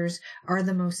characters are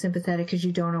the most sympathetic, because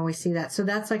you don't always see that. So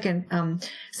that's like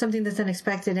something that's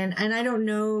unexpected. And I don't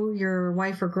know your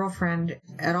wife or girlfriend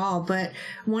at all, but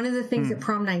one of the things that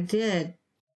Prom Night did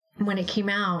when it came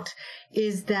out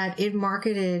is that it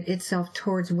marketed itself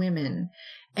towards women.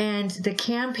 And the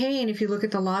campaign, if you look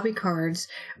at the lobby cards,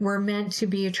 were meant to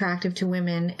be attractive to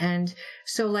women. And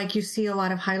so like you see a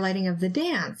lot of highlighting of the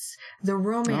dance, the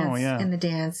romance in the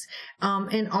dance,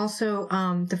 and also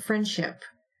the friendship,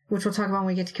 which we'll talk about when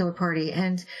we get to Killer Party.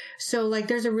 And so like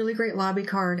there's a really great lobby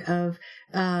card of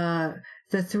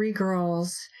the 3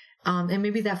 girls, and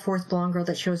maybe that 4th blonde girl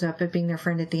that shows up at being their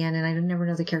friend at the end, and I never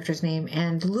know the character's name,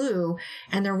 and Lou,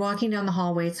 and they're walking down the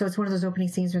hallway. So it's one of those opening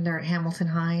scenes when they're at Hamilton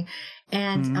High,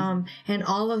 and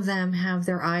all of them have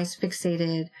their eyes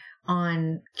fixated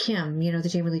on Kim, you know, the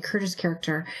Jamie Lee Curtis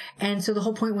character. And so the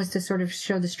whole point was to sort of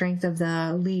show the strength of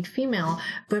the lead female,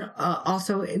 but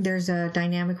also there's a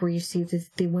dynamic where you see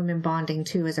the women bonding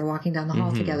too as they're walking down the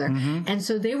hall together. And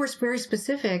so they were very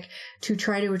specific to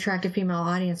try to attract a female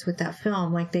audience with that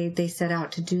film. Like they set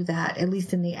out to do that, at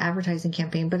least in the advertising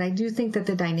campaign. But I do think that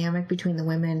the dynamic between the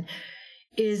women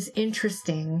is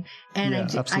interesting. And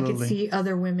I could see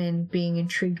other women being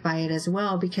intrigued by it as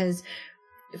well, because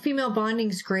female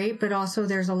bonding's great, but also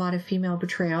there's a lot of female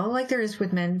betrayal, like there is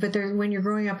with men. But when you're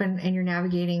growing up and you're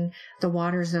navigating the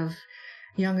waters of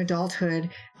young adulthood,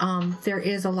 there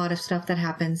is a lot of stuff that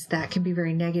happens that can be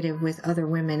very negative with other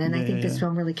women. And I think this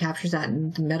film really captures that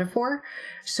in the metaphor.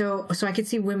 So I could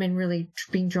see women really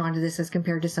being drawn to this as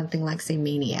compared to something like, say,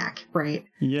 Maniac, right?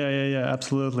 Yeah,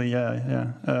 absolutely.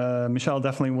 Michelle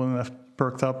definitely wouldn't have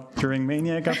perked up during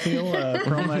Maniac, I feel.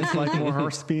 Prom Night's like more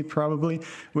horse speed, probably.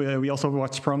 We also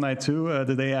watched Prom Night 2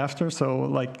 the day after, so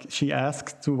like she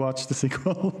asked to watch the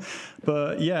sequel.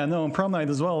 But Prom Night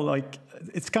as well, like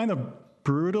it's kind of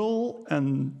brutal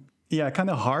and kind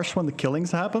of harsh when the killings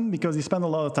happen, because you spend a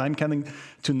lot of time getting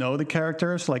to know the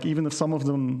characters. Like even if some of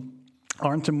them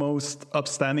aren't the most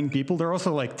upstanding people, they're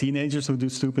also like teenagers who do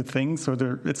stupid things, so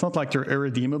it's not like they're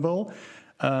irredeemable.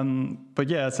 But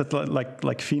it's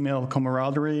like female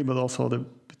camaraderie, but also the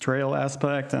betrayal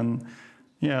aspect, and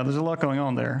there's a lot going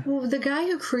on there. Well, the guy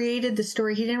who created the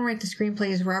story, he didn't write the screenplay,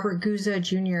 is Robert Guza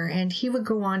Jr., and he would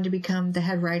go on to become the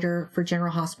head writer for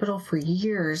General Hospital for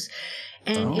years.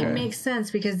 And it makes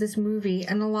sense because this movie,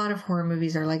 and a lot of horror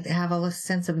movies are like, they have a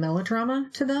sense of melodrama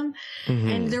to them.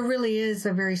 And there really is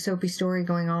a very soapy story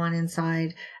going on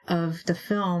inside of the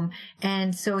film.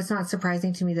 And so it's not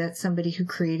surprising to me that somebody who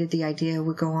created the idea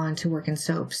would go on to work in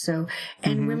soaps. So,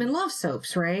 and women love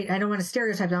soaps, right? I don't want to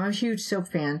stereotype them. I'm a huge soap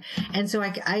fan. And so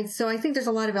so I think there's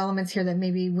a lot of elements here that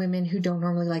maybe women who don't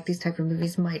normally like these type of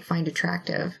movies might find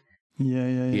attractive.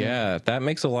 Yeah, that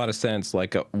makes a lot of sense.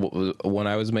 Like when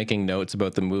I was making notes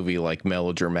about the movie, like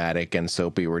melodramatic and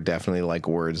soapy were definitely like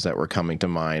words that were coming to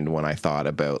mind when I thought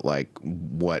about like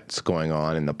what's going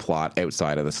on in the plot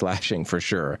outside of the slashing, for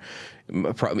sure.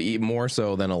 Probably more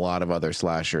so than a lot of other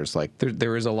slashers. Like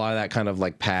there is a lot of that kind of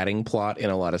like padding plot in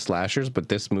a lot of slashers, but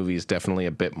this movie is definitely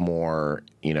a bit more,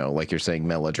 you know, like you're saying,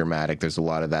 melodramatic. There's a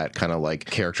lot of that kind of like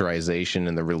characterization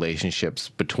and the relationships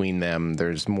between them.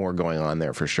 There's more going on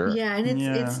there for sure. Yeah, and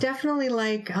it's definitely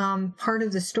like part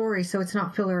of the story, so it's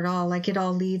not filler at all. Like it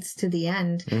all leads to the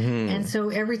end, and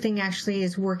so everything actually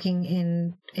is working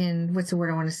in what's the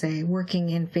word I want to say?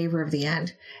 Working in favor of the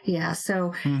end. Yeah,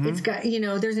 so it's got, you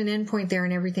know, there's an end point there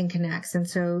and everything connects, and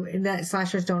so that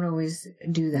slashers don't always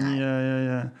do that.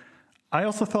 Yeah. I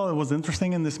also thought it was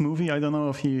interesting in this movie. I don't know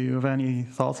if you have any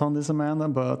thoughts on this, Amanda,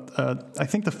 but I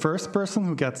think the first person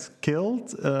who gets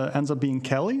killed ends up being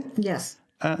Kelly. Yes.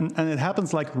 And it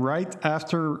happens like right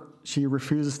after she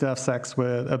refuses to have sex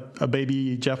with a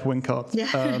baby Jeff Wincott.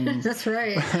 Yeah, that's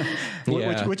right.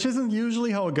 Which isn't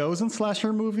usually how it goes in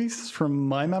slasher movies, from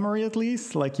my memory at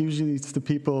least. Like usually it's the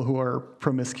people who are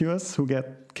promiscuous who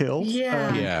get killed.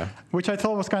 Yeah. Which I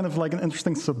thought was kind of like an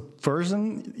interesting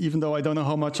subversion, even though I don't know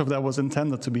how much of that was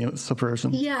intended to be a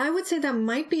subversion. Yeah, I would say that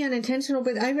might be unintentional,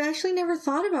 but I've actually never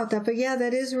thought about that. But yeah,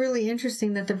 that is really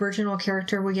interesting that the virginal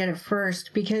character would get it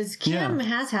first, because Kim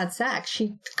has had sex.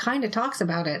 She kind of talks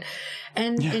about it.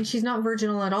 And she's not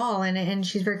virginal at all, and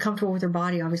she's very comfortable with her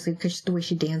body, obviously, because the way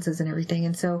she dances and everything.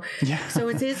 And so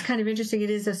it is kind of interesting. It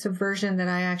is a subversion that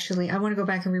I want to go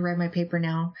back and rewrite my paper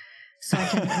now, so I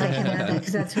can add that,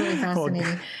 because that's really fascinating.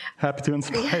 Well, happy to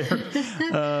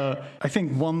inspire. I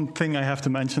think one thing I have to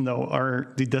mention though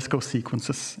are the disco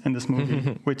sequences in this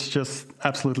movie, which just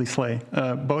absolutely slay.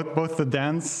 Both the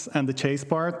dance and the chase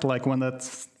part, like when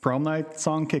that prom night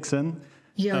song kicks in.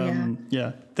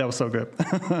 Yeah, that was so good.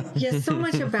 Yeah, so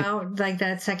much about like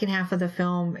that second half of the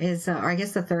film is, or I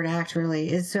guess the third act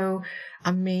really, is so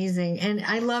amazing. And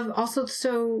I love also,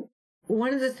 so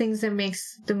one of the things that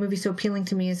makes the movie so appealing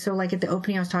to me is, so like at the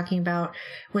opening I was talking about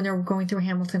when they're going through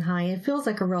Hamilton High, it feels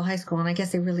like a real high school, and I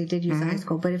guess they really did use high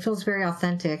school, but it feels very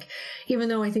authentic, even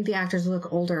though I think the actors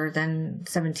look older than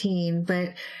 17,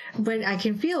 but I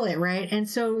can feel it, right? And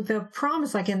so the prom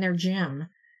is like in their gym.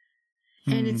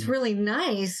 And it's really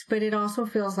nice, but it also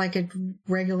feels like a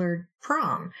regular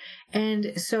prom.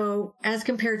 And so as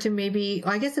compared to maybe,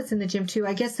 I guess it's in the gym too.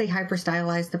 I guess they hyper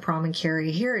stylized the prom in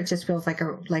Carrie. Here it just feels like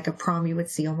a prom you would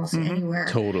see almost anywhere.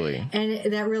 Totally.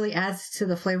 And that really adds to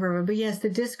the flavor of it. But yes, the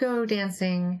disco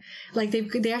dancing, like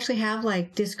they actually have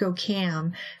like disco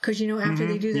cam, because, you know, after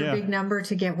they do their big number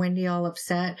to get Wendy all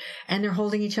upset, and they're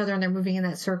holding each other and they're moving in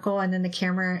that circle, and then the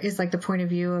camera is like the point of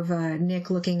view of Nick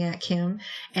looking at Kim,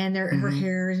 and her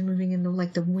hair is moving in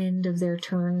the wind of their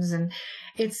turns, and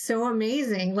it's so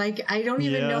amazing. Like, I don't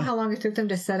even know how long it took them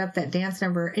to set up that dance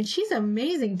number, and she's an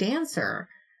amazing dancer.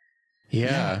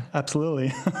 Yeah,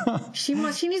 absolutely. She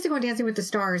needs to go on Dancing with the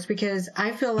Stars, because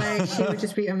I feel like she would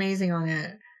just be amazing on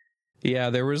it. Yeah,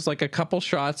 there was like a couple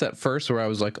shots at first where I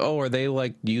was like, oh, are they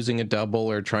like using a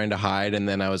double or trying to hide? And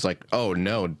then I was like, oh,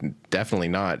 no, definitely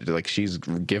not. Like, she's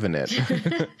given it.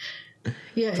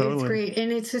 Yeah, totally. It's great.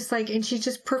 And it's just like, and she's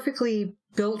just perfectly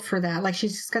built for that. Like,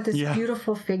 she's just got this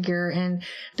beautiful figure, and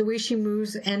the way she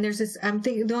moves. And there's this, I'm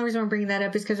thinking, the only reason I'm bringing that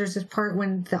up is because there's this part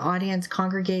when the audience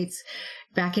congregates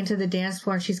back into the dance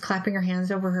floor, and she's clapping her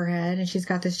hands over her head, and she's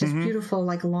got this just beautiful,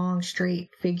 like, long, straight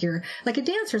figure, like a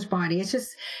dancer's body. It's just,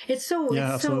 it's so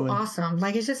awesome.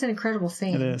 Like, it's just an incredible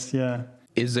scene. It is, yeah.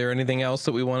 Is there anything else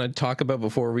that we want to talk about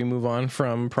before we move on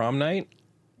from prom night?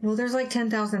 Well, there's like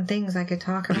 10,000 things I could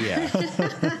talk about. Yeah.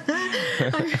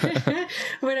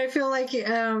 But I feel like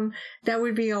that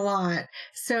would be a lot.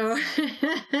 So,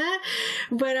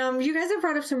 but you guys have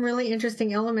brought up some really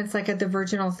interesting elements, like at the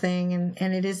virginal thing,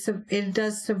 and it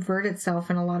does subvert itself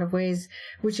in a lot of ways,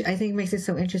 which I think makes it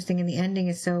so interesting. And the ending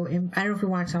is so, I don't know if we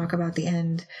want to talk about the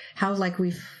end, how like we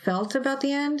felt about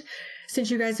the end, since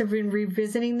you guys have been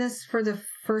revisiting this for the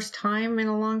first time in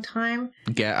a long time.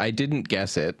 Yeah, I didn't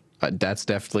guess it. That's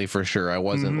definitely for sure. I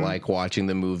wasn't like watching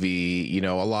the movie. You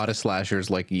know, a lot of slashers,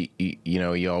 like you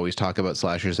know, you always talk about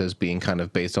slashers as being kind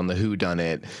of based on the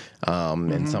whodunit,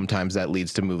 and sometimes that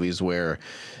leads to movies where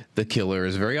the killer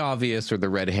is very obvious or the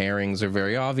red herrings are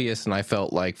very obvious. And I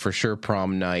felt like for sure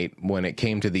Prom Night, when it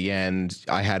came to the end,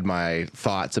 I had my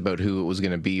thoughts about who it was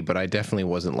going to be, but I definitely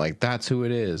wasn't like, that's who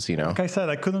it is. You know, like I said,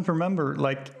 I couldn't remember.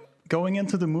 Like going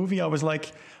into the movie, I was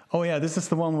like, oh yeah, this is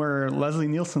the one where Leslie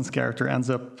Nielsen's character ends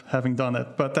up having done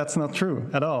it, but that's not true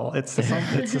at all. It's the son,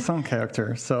 it's the son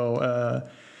character. So,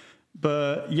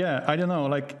 but yeah, I don't know.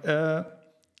 Like a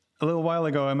little while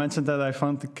ago, I mentioned that I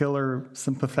found the killer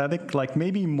sympathetic, like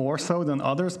maybe more so than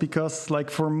others, because like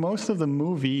for most of the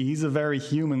movie, he's a very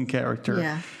human character.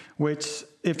 Yeah. Which,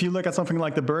 if you look at something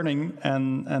like The Burning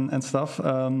and stuff.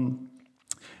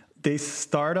 They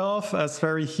start off as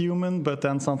very human, but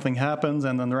then something happens,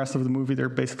 and then the rest of the movie they're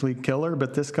basically killer.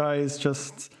 But this guy is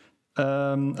just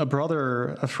a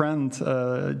brother, a friend,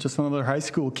 just another high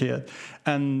school kid.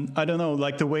 And I don't know,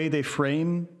 like the way they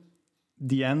frame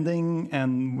the ending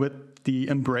and with the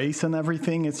embrace and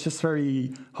everything, it's just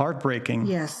very heartbreaking.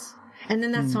 Yes. And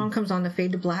then that song comes on, the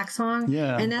Fade to Black song.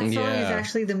 Yeah. And that song is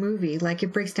actually the movie. Like,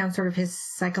 it breaks down sort of his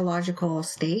psychological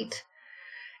state,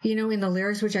 you know, in the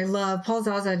lyrics, which I love. Paul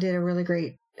Zaza did a really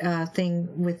great thing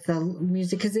with the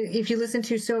music, because if you listen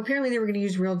to, so apparently they were going to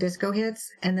use real disco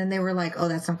hits, and then they were like, oh,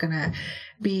 that's not going to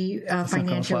be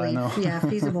financially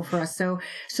feasible for us. So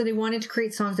they wanted to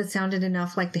create songs that sounded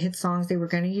enough like the hit songs they were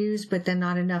going to use, but then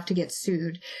not enough to get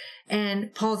sued.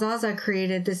 And Paul Zaza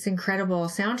created this incredible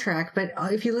soundtrack. But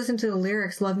if you listen to the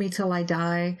lyrics, Love Me Till I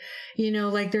Die, you know,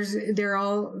 like they're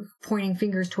all pointing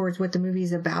fingers towards what the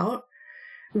movie's about,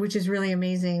 which is really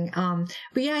amazing.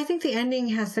 But yeah, I think the ending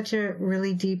has such a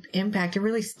really deep impact. It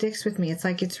really sticks with me. It's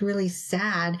like, it's really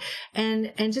sad.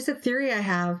 And just a theory I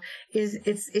have is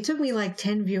it took me like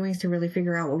 10 viewings to really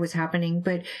figure out what was happening.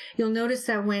 But you'll notice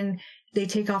that when they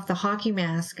take off the hockey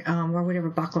mask, or whatever,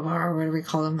 baklava, or whatever we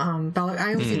call them.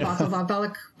 I always say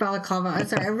baklava, balaclava. I'm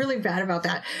sorry, I'm really bad about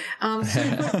that. So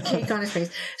he put cake on his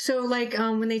face. So like,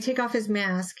 when they take off his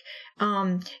mask,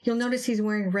 you'll notice he's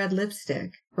wearing red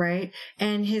lipstick, right?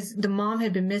 And the mom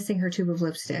had been missing her tube of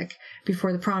lipstick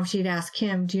before the prom. She'd asked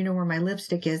him, do you know where my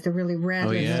lipstick is? The really red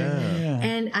lipstick. Yeah.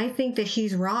 And I think that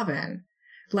he's Robin.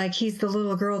 Like, he's the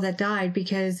little girl that died,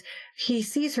 because he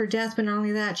sees her death, but not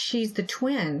only that, she's the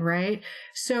twin, right?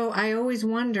 So I always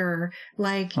wonder,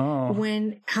 like,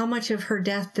 how much of her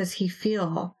death does he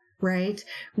feel, right,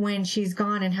 when she's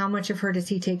gone, and how much of her does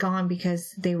he take on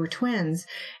because they were twins?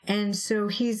 And so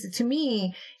to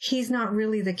me, he's not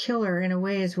really the killer in a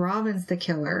way as Robin's the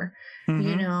killer,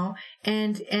 you know?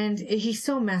 And he's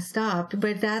so messed up,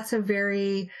 but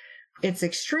it's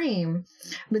extreme,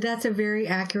 but that's a very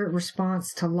accurate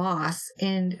response to loss,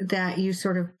 and that you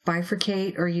sort of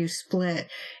bifurcate or you split,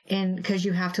 and because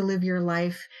you have to live your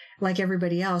life like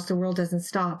everybody else. The world doesn't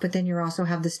stop, but then you also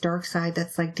have this dark side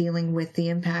that's like dealing with the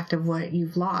impact of what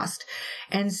you've lost.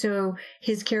 And so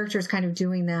his character is kind of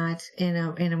doing that in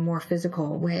a more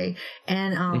physical way.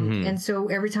 And, and so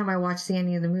every time I watch the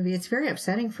ending of the movie, it's very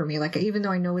upsetting for me. Like, even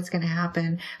though I know what's going to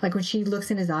happen, like when she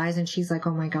looks in his eyes and she's like,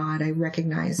 oh my God, I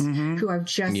recognize who I've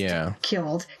just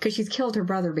killed, because she's killed her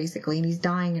brother basically, and he's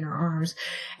dying in her arms.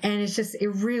 And it's just, it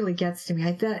really gets to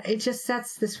me. It just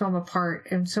sets this film apart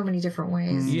in so many different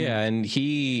ways. Yeah, and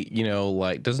he, you know,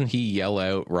 like, doesn't he yell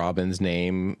out Robin's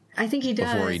name? I think he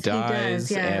does. Before he dies.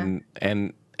 He does, yeah.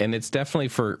 And it's definitely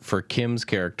for Kim's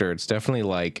character, it's definitely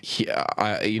like,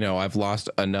 I've lost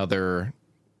another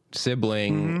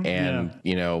sibling, and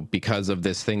you know, because of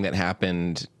this thing that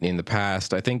happened in the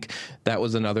past. I think that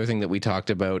was another thing that we talked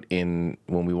about when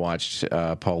we watched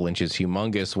Paul Lynch's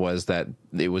Humongous, was that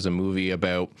it was a movie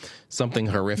about something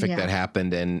horrific that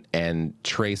happened, and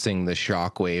tracing the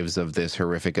shockwaves of this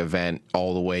horrific event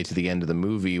all the way to the end of the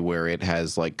movie, where it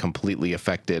has like completely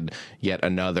affected yet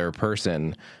another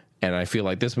person. And I feel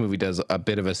like this movie does a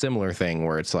bit of a similar thing,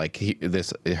 where it's like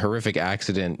this horrific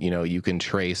accident, you know, you can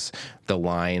trace the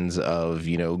lines of,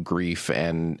 you know, grief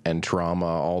and trauma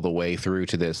all the way through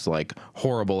to this like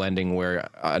horrible ending where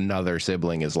another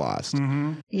sibling is lost.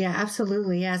 Yeah,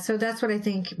 absolutely. Yeah. So that's what I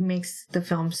think makes the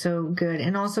film so good.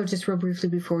 And also, just real briefly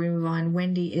before we move on,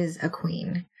 Wendy is a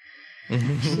queen. She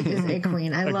is a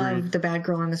queen. I love the bad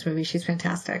girl in this movie. She's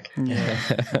fantastic.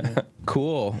 Yeah.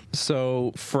 Cool.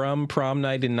 So from Prom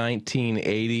Night in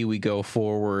 1980, we go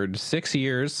forward 6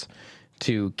 years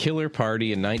to Killer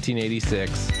Party in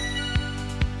 1986.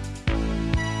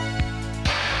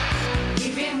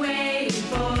 We've been waiting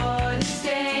for this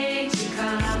day to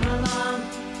come along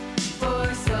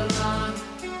for so long.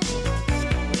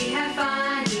 We have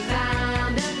finally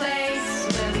found a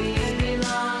place where we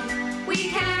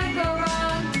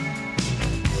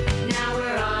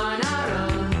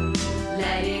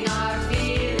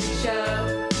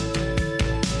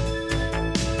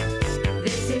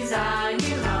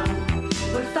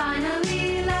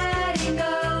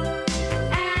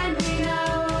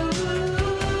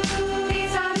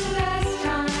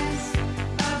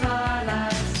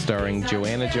starring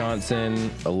Joanna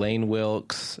Johnson, Elaine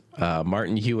Wilkes,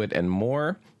 Martin Hewitt, and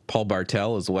more. Paul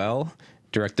Bartel as well.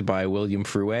 Directed by William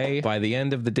Fruet. By the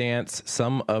end of the dance,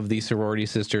 some of the sorority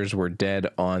sisters were dead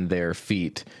on their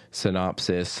feet.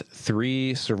 Synopsis: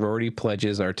 3 sorority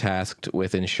pledges are tasked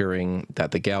with ensuring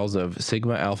that the gals of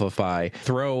Sigma Alpha Phi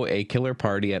throw a killer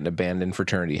party at an abandoned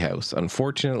fraternity house.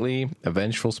 Unfortunately, a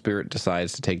vengeful spirit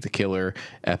decides to take the killer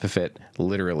epithet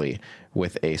literally,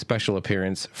 with a special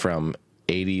appearance from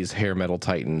 80s hair metal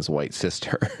titans White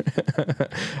Sister.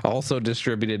 Also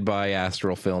distributed by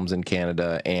Astral Films in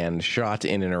Canada and shot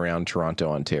in and around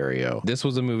Toronto, Ontario. This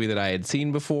was a movie that I had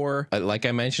seen before. Like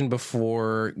I mentioned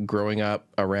before, growing up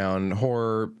around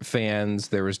horror fans,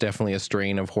 there was definitely a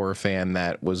strain of horror fan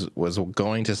that was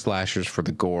going to slashers for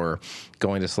the gore,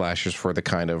 going to slashers for the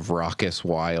kind of raucous,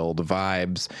 wild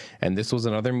vibes. And this was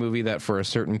another movie that for a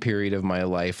certain period of my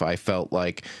life I felt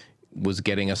like was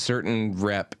getting a certain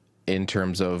rep in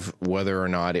terms of whether or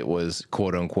not it was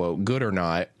quote unquote good or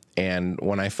not. And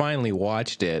when I finally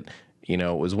watched it, you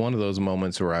know, it was one of those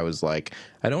moments where I was like,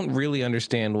 I don't really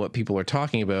understand what people are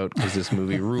talking about because this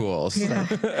movie rules.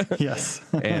 Yes.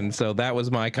 And so that was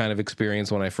my kind of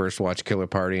experience when I first watched Killer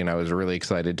Party, and I was really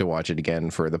excited to watch it again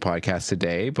for the podcast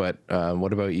today. But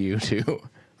what about you two?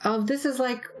 Oh, this is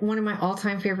like one of my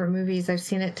all-time favorite movies. I've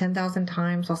seen it 10,000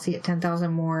 times. I'll see it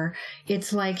 10,000 more.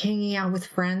 It's like hanging out with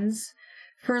friends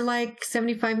for like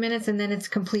 75 minutes, and then it's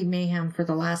complete mayhem for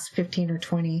the last 15 or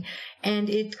 20. And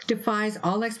it defies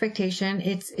all expectation.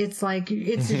 It's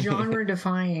genre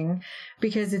defying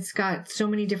because it's got so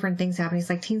many different things happening. It's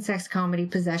like teen sex comedy,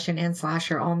 possession, and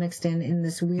slasher all mixed in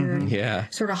this weird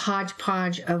sort of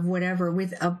hodgepodge of whatever,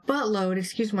 with a buttload,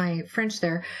 excuse my French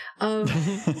there, of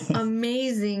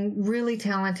amazing, really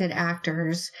talented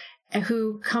actors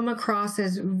who come across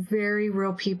as very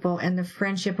real people, and the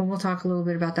friendship, and we'll talk a little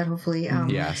bit about that hopefully,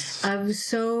 Yes. of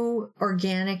so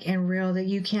organic and real that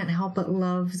you can't help but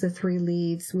love the 3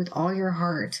 leads with all your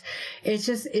heart. It's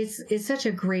just, it's such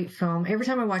a great film. Every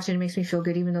time I watch it, it makes me feel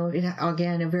good, even though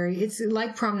it's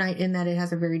like Prom Night in that it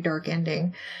has a very dark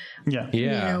ending. Yeah. You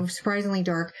know, surprisingly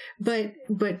dark, but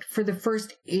for the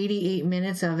first 88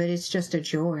 minutes of it, it's just a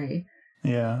joy.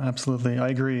 Yeah, absolutely. I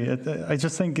agree. I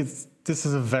just think this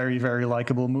is a very, very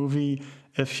likable movie.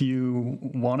 If you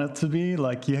want it to be,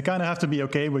 like, you kind of have to be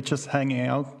okay with just hanging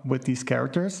out with these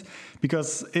characters,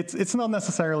 because it's not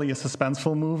necessarily a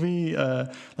suspenseful movie,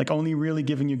 like only really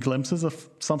giving you glimpses of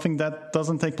something that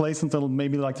doesn't take place until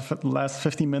maybe like the last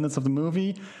 50 minutes of the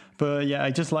movie. But yeah, I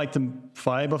just like the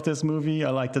vibe of this movie. I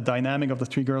like the dynamic of the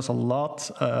 3 girls a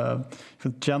lot.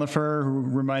 Jennifer, who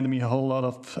reminded me a whole lot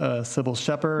of Sybil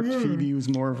Shepherd, Phoebe, who's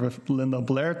more of a Linda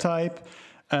Blair type,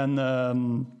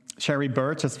 and Sherry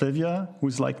Birch as Vivia,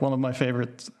 who's like one of my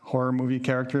favorite horror movie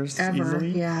characters Ever,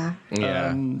 easily.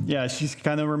 Yeah. She's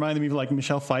kind of reminded me of like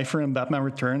Michelle Pfeiffer in Batman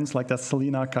Returns, like that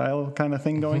Selena Kyle kind of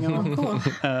thing going on.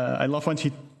 I love when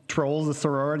she trolls the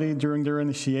sorority during their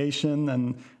initiation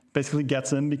and basically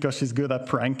gets in because she's good at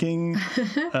pranking.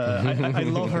 I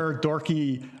love her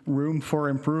dorky room for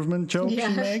improvement joke she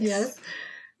makes. Yes.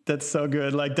 That's so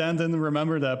good. Like, Dan didn't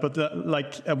remember that, but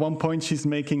like at one point she's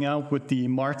making out with the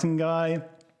Martin guy,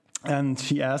 and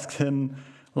she asks him,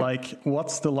 like,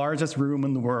 what's the largest room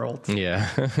in the world? Yeah.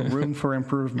 Room for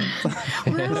improvement.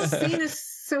 Well, that scene is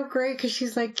so great because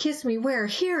she's like, kiss me, where?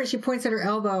 Here. And she points at her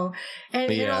elbow.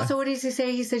 And also, what does he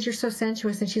say? He says, you're so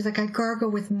sensuous. And she's like, I gargle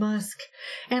with musk.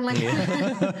 And like,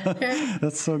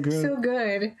 That's so good. so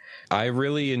good. I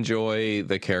really enjoy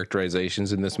the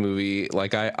characterizations in this movie.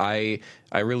 Like I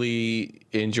really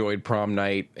enjoyed Prom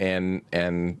Night and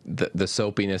the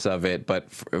soapiness of it. But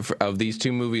of these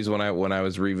 2 movies, when I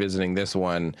was revisiting this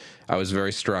one, I was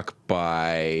very struck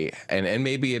by, and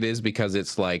maybe it is because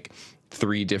it's like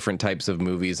 3 different types of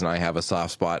movies, and I have a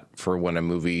soft spot for when a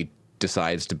movie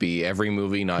decides to be every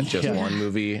movie, not just one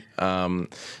movie.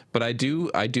 But I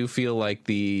do feel like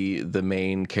the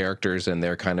main characters and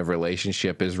their kind of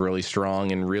relationship is really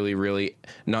strong, and really, really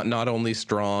not only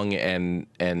strong and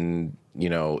you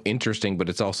know, interesting, but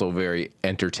it's also very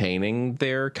entertaining,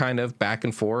 their kind of back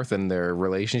and forth and their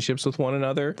relationships with one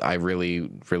another. I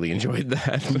really, really enjoyed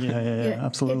that. Yeah,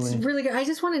 absolutely. It's really good. I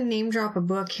just want to name drop a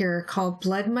book here called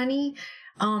Blood Money.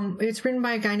 It's written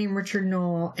by a guy named Richard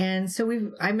Knoll. And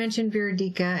so I mentioned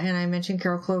Veronica and I mentioned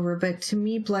Carol Clover, but to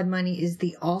me, Blood Money is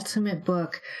the ultimate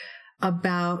book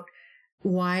about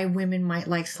why women might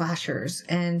like slashers.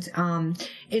 And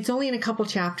it's only in a couple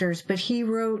chapters, but he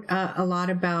wrote a lot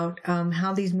about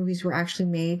how these movies were actually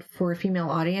made for a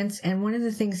female audience. And one of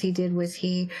the things he did was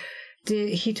he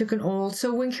he took an old,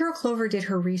 so when Carol Clover did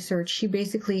her research, she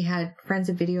basically had friends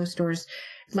at video stores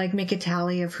like make a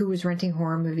tally of who was renting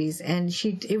horror movies, and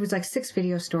it was like 6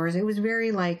 video stores. It was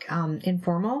very like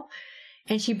informal,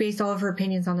 and she based all of her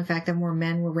opinions on the fact that more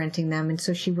men were renting them. And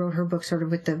so she wrote her book sort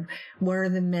of with what are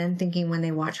the men thinking when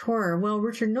they watch horror? Well,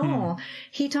 Richard Knoll,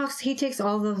 he takes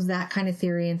all of that kind of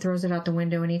theory and throws it out the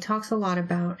window, and he talks a lot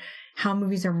about how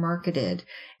movies are marketed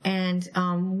and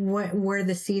where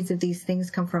the seeds of these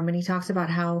things come from. And he talks about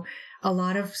how a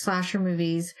lot of slasher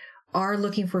movies are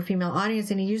looking for a female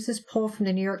audience. And he used this poll from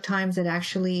the New York Times that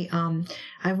actually,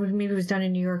 maybe it was done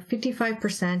in New York.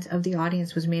 55% of the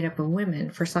audience was made up of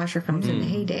women for slasher films in the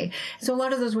heyday. So a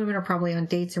lot of those women are probably on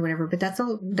dates or whatever, but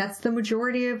that's the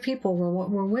majority of people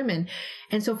were women.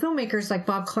 And so filmmakers like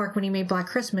Bob Clark, when he made Black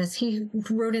Christmas, he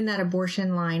wrote in that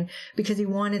abortion line because he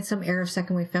wanted some air of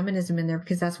second wave feminism in there,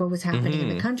 because that's what was happening in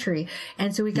the country.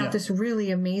 And so we got this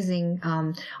really amazing,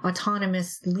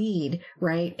 autonomous lead,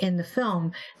 right, in the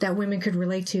film that women could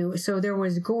relate to. So there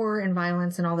was gore and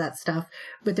violence and all that stuff,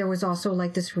 but there was also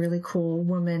like this really cool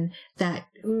woman that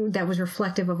was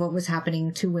reflective of what was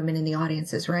happening to women in the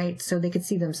audiences, right? So they could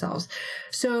see themselves.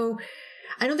 So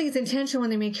I don't think it's intentional when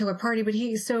they make Killer Party, but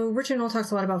Richard Knoll talks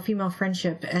a lot about female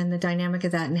friendship and the dynamic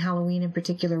of that in Halloween in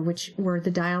particular, where the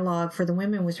dialogue for the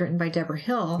women was written by Deborah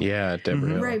Hill. Yeah, Deborah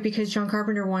Hill. Right, because John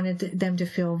Carpenter wanted them to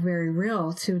feel very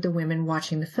real to the women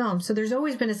watching the film. So there's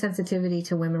always been a sensitivity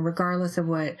to women, regardless of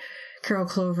what Carol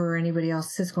Clover or anybody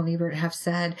else, Siskel and Ebert, have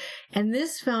said. And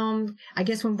this film, I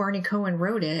guess when Barney Cohen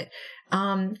wrote it,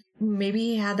 maybe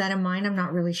he had that in mind. I'm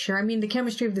not really sure. I mean, the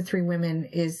chemistry of the 3 women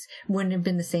wouldn't have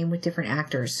been the same with different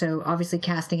actors. So obviously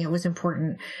casting it was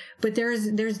important, but there's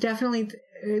definitely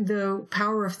the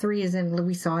power of 3 is in,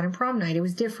 we saw it in Prom Night. It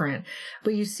was different,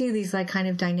 but you see these like kind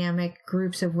of dynamic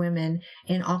groups of women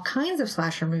in all kinds of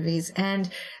slasher movies. And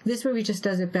this movie just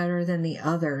does it better than the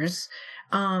others.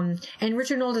 And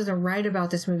Richard Knoll doesn't write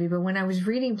about this movie, but when I was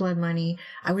reading Blood Money,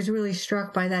 I was really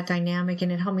struck by that dynamic,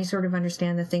 and it helped me sort of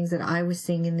understand the things that I was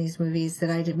seeing in these movies that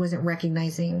I wasn't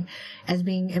recognizing as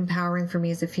being empowering for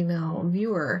me as a female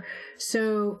viewer.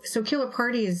 So Killer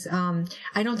Party is,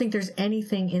 I don't think there's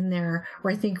anything in there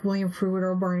where I think William Pruitt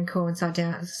or Barney Cohen sat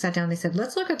down, they said,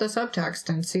 let's look at the subtext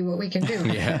and see what we can do.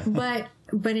 Yeah.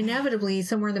 But inevitably,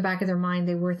 somewhere in the back of their mind,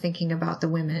 they were thinking about the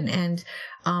women, and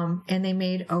they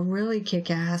made a really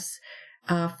kick-ass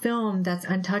film that's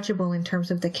untouchable in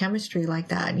terms of the chemistry like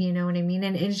that. You know what I mean?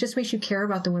 And it just makes you care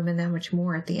about the women that much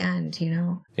more at the end. You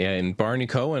know? Yeah, and Barney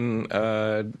Cohen,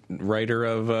 writer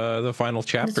of the final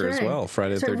chapter as well,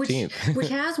 Friday the 13th, which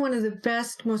has one of the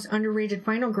best, most underrated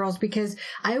final girls, because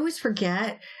I always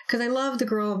forget, because I love the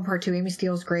girl in part 2. Amy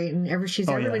Steele's great, and she's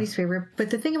everybody's favorite. But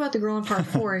the thing about the girl in part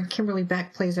 4, and Kimberly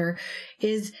Beck plays her,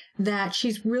 is that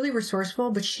she's really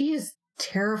resourceful, but she is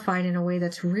terrified in a way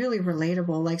that's really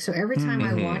relatable. Like, so every time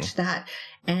I watch that,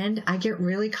 and I get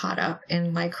really caught up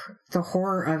in like the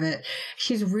horror of it.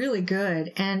 She's really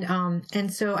good.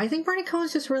 And so I think Barney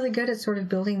Cohen's just really good at sort of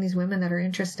building these women that are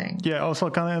interesting. Yeah, also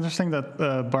kind of interesting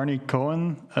that Barney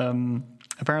Cohen,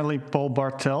 apparently Paul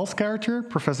Bartel's character,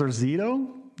 Professor Zito,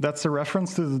 that's a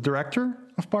reference to the director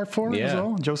of Part 4 as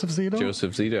well, Joseph Zito.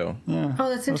 Joseph Zito. Yeah. Oh,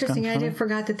 that's interesting. I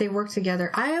forgot that they worked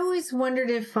together. I always wondered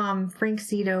if Frank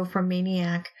Zito from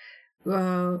Maniac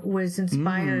was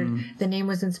inspired. The name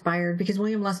was inspired because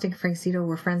William Lustig and Frank Zito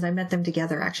were friends. I met them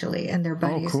together actually, and they're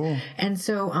buddies. Oh, cool. And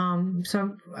so,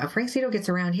 Frank Zito gets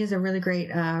around. He has a really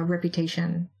great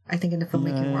reputation, I think, in the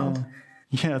filmmaking world.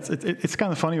 Yeah, it's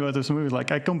kind of funny about this movie.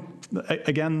 Like,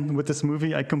 again, with this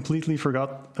movie, I completely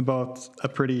forgot about a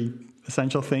pretty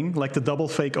essential thing, like the double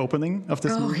fake opening of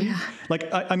this movie. Yeah.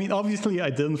 Like, I mean, obviously,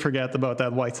 I didn't forget about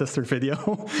that White Sister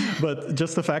video, but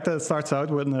just the fact that it starts out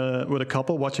with a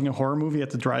couple watching a horror movie at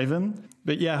the drive-in.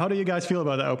 But yeah, how do you guys feel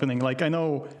about the opening? Like, I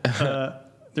know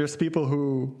there's people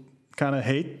who kind of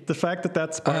hate the fact that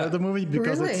that's part of the movie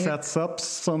because it sets up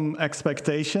some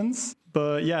expectations.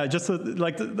 But yeah, just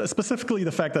specifically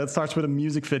the fact that it starts with a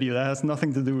music video that has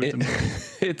nothing to do with the movie.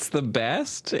 It's the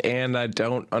best, and I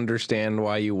don't understand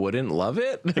why you wouldn't love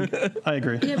it. I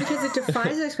agree. Yeah, because it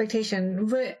defies expectation.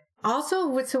 But also,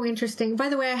 what's so interesting, by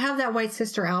the way, I have that White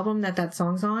Sister album that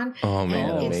song's on. Oh,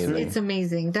 man, it's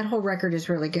amazing. That whole record is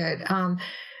really good.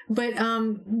 But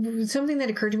something that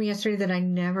occurred to me yesterday that I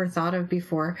never thought of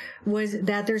before was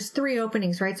that there's 3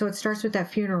 openings, right? So it starts with that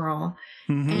funeral,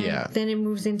 and then it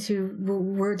moves into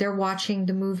where they're watching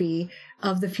the movie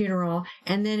of the funeral,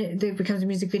 and then it becomes a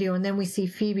music video, and then we see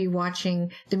Phoebe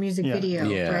watching the music video,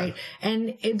 right?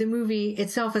 And the movie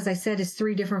itself, as I said, is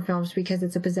 3 different films because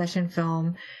it's a possession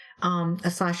film. a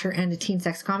slasher and a teen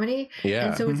sex comedy. Yeah.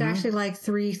 And so it's actually like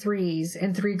 3 threes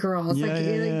and 3 girls.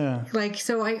 Yeah.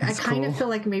 So I kind of cool. feel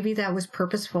like maybe that was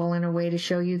purposeful in a way to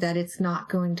show you that it's not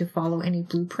going to follow any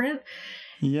blueprint.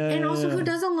 Yeah. And also, yeah. who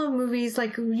doesn't love movies?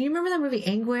 Like, you remember that movie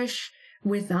Anguish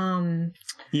with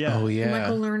Yeah. Oh yeah.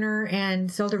 Michael Lerner and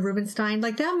Zelda Rubinstein?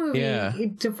 Like, that movie, Yeah.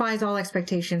 it defies all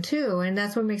expectation too, and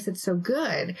that's what makes it so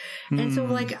good. And so,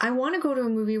 like, I want to go to a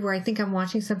movie where I think I'm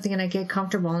watching something and I get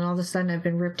comfortable, and all of a sudden I've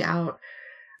been ripped out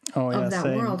Oh, yeah, of that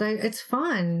same. world. It's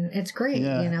fun. It's great,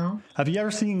 Yeah. you know? Have you ever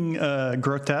seen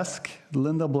Grotesque,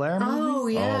 Linda Blair movie? Oh,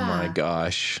 yeah. Oh my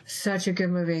gosh. Such a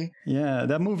good movie. Yeah,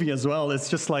 that movie as well. It's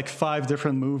just like 5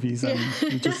 different movies, and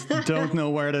you just don't know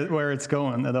where it's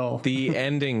going at all. The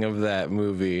ending of that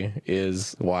movie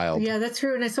is wild. Yeah, that's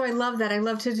true. And so I love that. I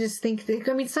love to just think that,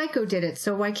 I mean, Psycho did it.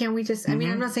 So why can't we just, I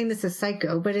mean, I'm not saying this is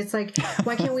Psycho, but it's like,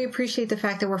 why can't we appreciate the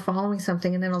fact that we're following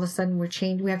something and then all of a sudden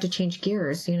we have to change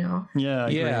gears, you know? Yeah, I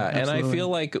agree. Yeah, and I Absolutely. feel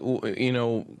like, you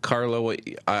know, Carlo,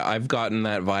 I've gotten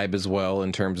that vibe as well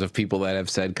in terms of people that have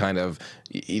said kind of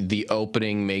the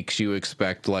opening makes you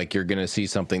expect like you're going to see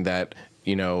something that,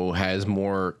 you know, has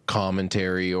more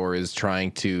commentary or is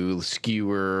trying to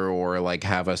skewer or like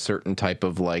have a certain type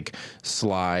of like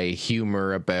sly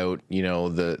humor about, you know,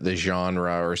 the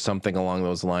genre or something along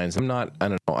those lines. I don't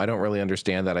know. I don't really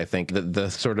understand that. I think that the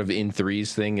sort of in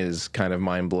threes thing is kind of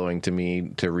mind blowing to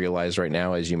me to realize right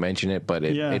now as you mention it, but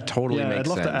it totally makes I'd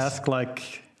love sense. to ask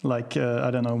like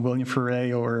I don't know, William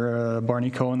Ferret or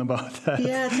Barney Cohen about that.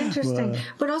 Yeah, it's interesting.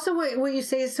 But also what you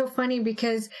say is so funny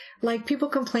because like people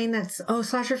complain that,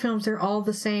 slasher films are all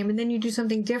the same and then you do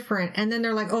something different and then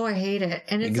they're like, oh, I hate it.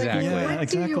 And it's Exactly. like, well, Yeah, what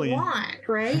do exactly. you want,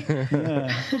 right?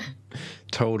 Yeah.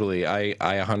 Totally. I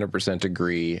 100%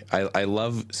 agree. I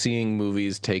love seeing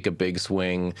movies take a big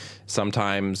swing.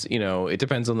 Sometimes, you know, it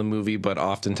depends on the movie, but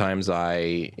oftentimes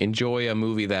I enjoy a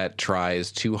movie that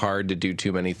tries too hard to do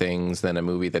too many things than a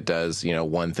movie that does, you know,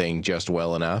 one thing just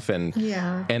well enough. And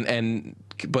Yeah.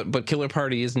 But Killer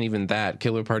Party isn't even that.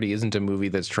 Killer Party isn't a movie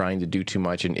that's trying to do too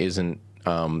much and isn't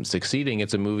succeeding.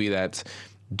 It's a movie that's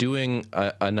doing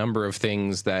a number of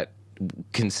things that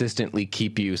consistently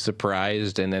keep you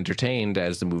surprised and entertained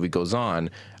as the movie goes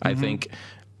on. I think,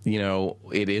 you know,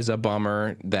 it is a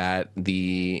bummer that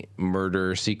the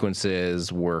murder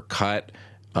sequences were cut.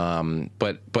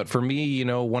 But for me, you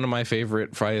know, one of my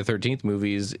favorite Friday the 13th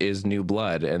movies is New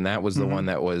Blood, and that was the one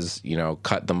that was, you know,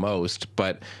 cut the most.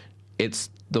 But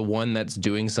it's the one that's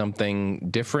doing something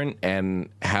different and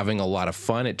having a lot of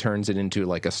fun. It turns it into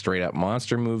like a straight up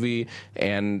monster movie,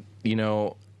 and you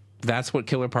know, that's what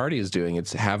Killer Party is doing.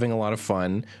 It's having a lot of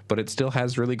fun, but it still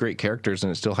has really great characters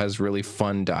and it still has really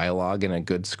fun dialogue and a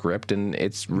good script, and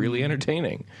it's really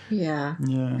entertaining. Yeah.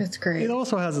 Yeah. That's great. It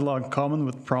also has a lot in common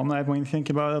with Prom Night when you think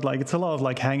about it. Like, it's a lot of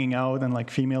like hanging out and like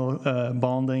female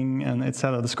bonding, and it's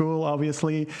out of the school,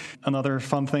 obviously. Another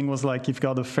fun thing was like you've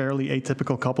got a fairly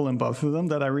atypical couple in both of them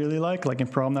that I really like. Like in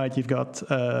Prom Night, you've got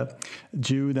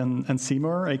Jude and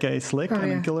Seymour, aka Slick, and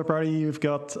yeah. in Killer Party, you've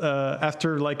got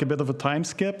after like a bit of a time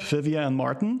skip, Vivia and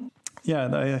Martin.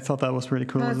 Yeah, I thought that was pretty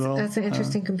cool as well. That's an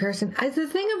interesting comparison. The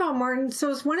thing about Martin,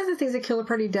 so it's one of the things that Killer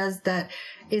Party does that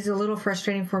is a little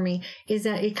frustrating for me is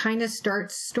that it kind of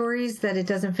starts stories that it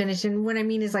doesn't finish. And what I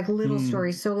mean is like little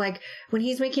stories. So like when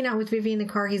he's making out with Vivi in the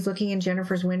car, he's looking in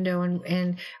Jennifer's window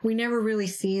and we never really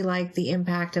see like the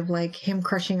impact of like him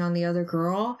crushing on the other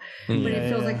girl. But it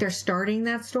feels like they're starting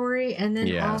that story. And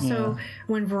then also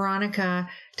when Veronica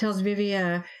tells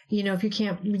Vivia, you know, if you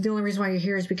can't, the only reason why you're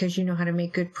here is because you know how to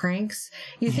make good pranks.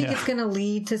 You think it's going to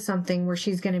lead to something where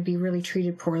she's going to be really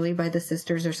treated poorly by the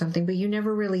sisters or something, but you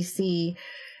never really see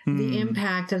the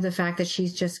impact of the fact that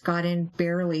she's just got in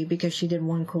barely because she did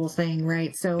one cool thing,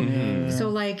 right? So, so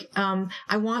like,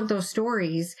 I want those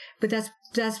stories, but that's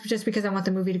just because I want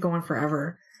the movie to go on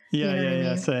forever. Yeah, You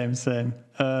know what I mean? same.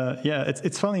 Yeah,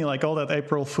 it's funny, like all that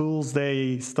April Fool's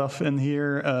Day stuff in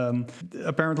here.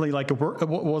 Apparently, like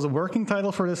was a working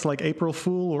title for this, like April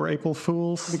Fool or April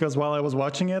Fools. Because while I was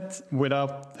watching it,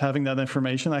 without having that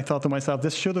information, I thought to myself,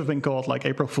 this should have been called like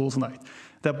April Fool's Night.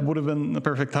 That would have been a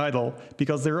perfect title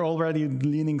because they're already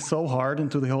leaning so hard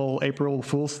into the whole April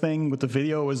Fool's thing with the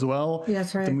video as well. Yeah,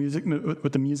 that's right. The music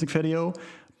with the music video.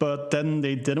 But then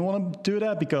they didn't want to do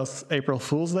that because April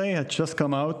Fool's Day had just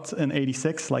come out in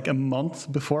 '86, like a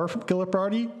month before Killer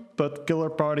Party. But Killer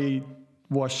Party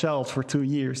was shelved for 2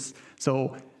 years.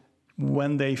 So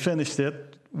when they finished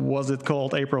it, was it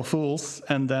called April Fool's?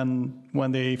 And then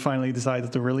when they finally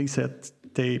decided to release it,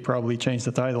 they probably changed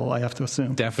the title, I have to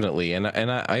assume. Definitely. And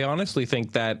I honestly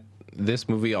think that this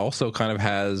movie also kind of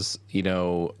has, you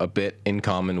know, a bit in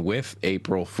common with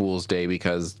April Fool's Day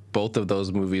because both of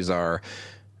those movies are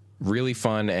really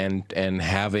fun and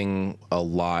having a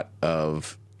lot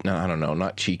of, I don't know,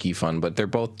 not cheeky fun, but they're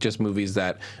both just movies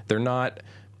that they're not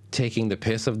taking the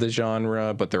piss of the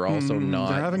genre, but they're also not.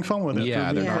 They're having fun with it.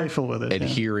 Yeah, they're they're not playful with it.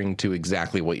 adhering to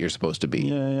exactly what you're supposed to be.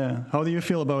 Yeah. How do you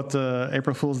feel about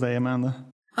April Fool's Day, Amanda?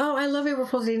 Oh, I love April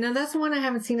Fool's Day. Now, that's the one I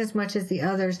haven't seen as much as the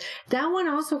others. That one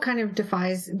also kind of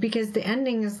defies, because the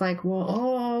ending is like, well,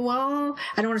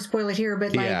 I don't want to spoil it here,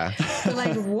 but like, Yeah. but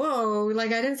like, whoa,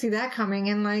 like I didn't see that coming,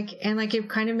 and like it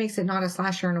kind of makes it not a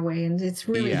slasher in a way, and it's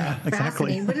really Yeah, fascinating.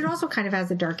 exactly. But it also kind of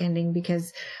has a dark ending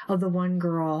because of the one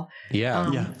girl.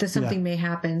 Yeah. That something may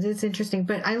happen. It's interesting,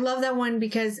 but I love that one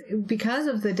because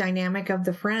of the dynamic of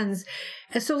the friends.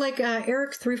 And so, like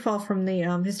Eric Threefall from the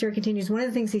Hysteria Continues, one of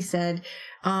the things he said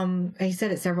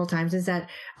it several times, is that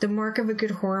the mark of a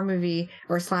good horror movie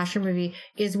or slasher movie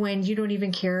is when you don't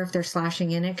even care if they're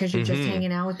slashing in it, because you're just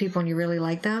hanging out with people and you really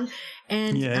like them.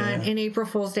 And and April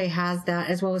Fool's Day has that,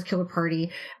 as well as Killer Party.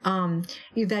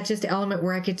 That just element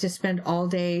where I could just spend all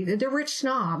day. They're rich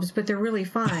snobs, but they're really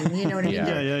fun. You know what I mean?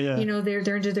 Yeah. You know,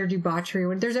 they're into their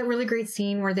debauchery. There's that really great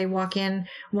scene where they walk in.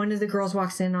 One of the girls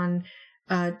walks in on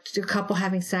a couple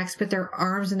having sex, but their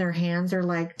arms and their hands are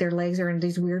like, their legs are in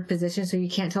these weird positions, so you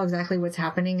can't tell exactly what's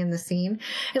happening in the scene.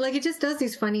 And like, it just does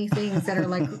these funny things that are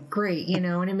like great, you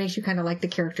know, and it makes you kind of like the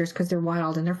characters because they're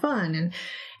wild and they're fun.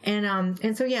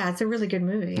 And so, yeah, it's a really good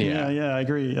movie. Yeah, I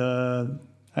agree.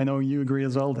 I know you agree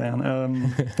as well,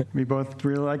 Dan. We both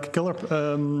really like Killer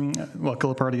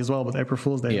Party as well, but April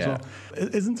Fool's Day as well.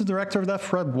 Isn't the director of that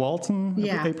Fred Walton?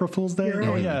 Yeah. April Fool's Day? You're right.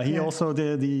 Oh, yeah. He Yeah. also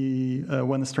did the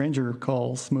When a Stranger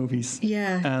Calls movies.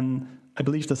 Yeah. And I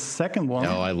believe the second one.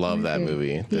 Oh, I love that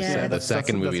movie. Yeah. The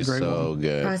second movie is that's a great so one.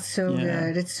 good. Oh, it's so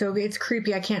good. It's so good. It's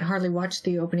creepy. I can't hardly watch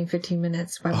the opening 15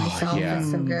 minutes by myself. yeah.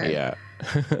 It's so good. Yeah.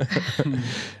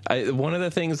 One of the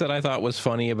things that I thought was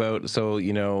funny about, so,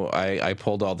 you know, I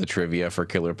pulled all the trivia for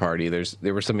Killer Party.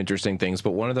 There were some interesting things,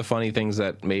 but one of the funny things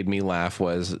that made me laugh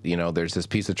was, you know, there's this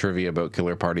piece of trivia about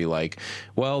Killer Party, like,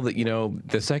 well, you know,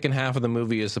 the second half of the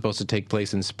movie is supposed to take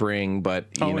place in spring, but,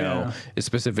 you know, it's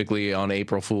specifically on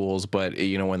April Fool's, but,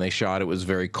 you know, when they shot, it was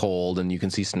very cold and you can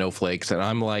see snowflakes. And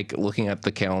I'm like looking at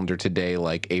the calendar today,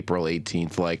 like April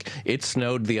 18th, like it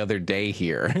snowed the other day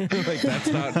here. Like,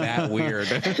 that's not that weird.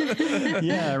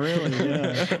 Yeah, really.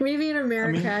 Yeah. Maybe in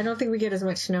America, I don't think we get as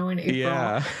much snow in April.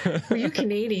 Yeah. For you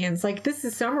Canadians, like, this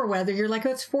is summer weather. You're like,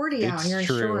 oh, it's 40 out, It's and you're in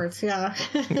true. shorts. Yeah.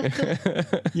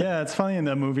 Yeah, it's funny in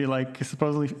that movie, like,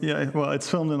 supposedly, it's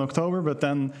filmed in October, but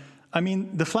then, I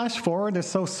mean, the flash forward is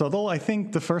so subtle. I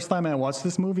think the first time I watched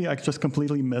this movie, I just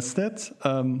completely missed it.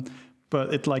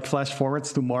 But it, like, flash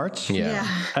forwards to March. Yeah.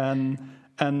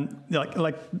 And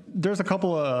like there's a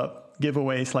couple of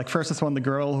giveaways. Like, first is when the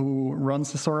girl who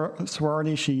runs the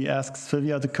sorority, she asks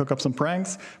Vivia to cook up some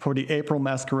pranks for the April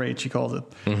Masquerade, she calls it,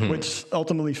 which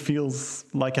ultimately feels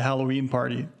like a Halloween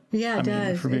party. Yeah, it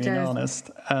does. For It being does.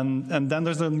 honest. And then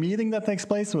there's a meeting that takes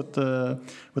place with the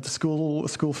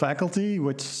school faculty,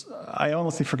 which I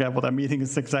honestly forget what that meeting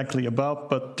is exactly about.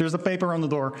 But there's a paper on the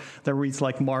door that reads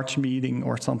like March meeting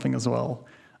or something as well.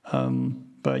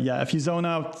 But yeah, if you zone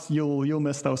out, you'll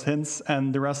miss those hints,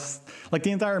 and the rest, like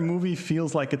the entire movie,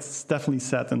 feels like it's definitely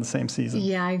set in the same season.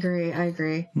 Yeah, I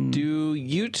agree. Do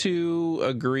you two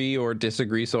agree or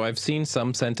disagree? So I've seen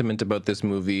some sentiment about this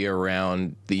movie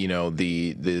around the, you know,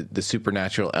 the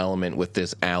supernatural element with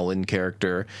this Alan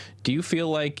character. Do you feel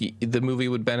like the movie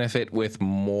would benefit with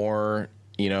more,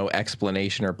 you know,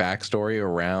 explanation or backstory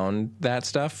around that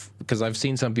stuff? Because I've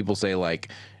seen some people say, like,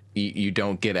 you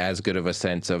don't get as good of a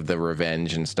sense of the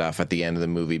revenge and stuff at the end of the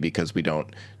movie because we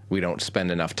don't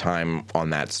spend enough time on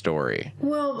that story.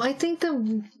 Well, I think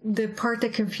the part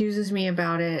that confuses me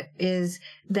about it is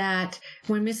that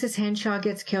when Mrs. Henshaw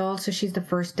gets killed, so she's the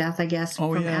first death, I guess,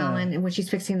 from Alan, and when she's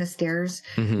fixing the stairs,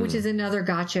 which is another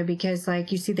gotcha, because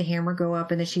like you see the hammer go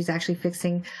up and then she's actually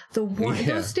fixing the one.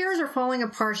 Yeah. Those stairs are falling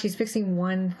apart. She's fixing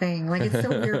one thing. Like, it's so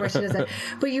weird why she does that.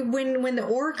 But when the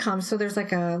oar comes, so there's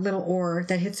like a little oar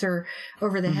that hits her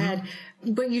over the head,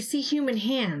 but you see human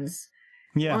hands.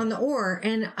 Yeah. On the oar.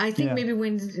 And I think maybe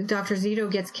when Dr. Zito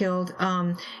gets killed,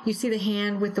 you see the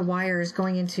hand with the wires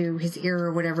going into his ear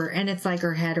or whatever, and it's like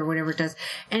her head or whatever it does.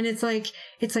 And it's like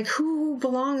who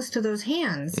belongs to those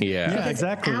hands? Yeah. Yeah,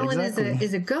 exactly. Alan exactly.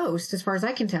 is a ghost as far as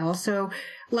I can tell. So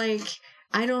like,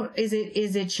 is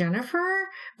it Jennifer?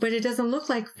 But it doesn't look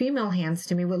like female hands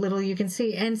to me, what little you can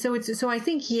see. And so I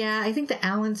think the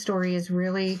Alan story is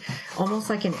really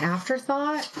almost like an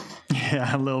afterthought.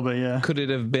 Yeah, a little bit, yeah. Could it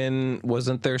have been,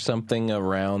 wasn't there something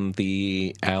around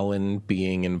the Alan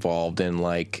being involved in,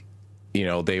 like, you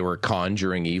know, they were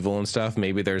conjuring evil and stuff?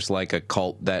 Maybe there's like a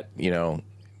cult that, you know,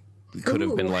 could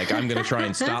have been Ooh. like, I'm going to try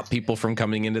and stop people from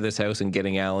coming into this house and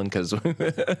getting Alan because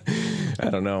I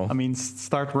don't know. I mean,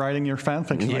 start writing your fan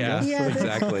fiction, Yeah. I guess. Yeah,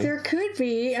 Exactly. there could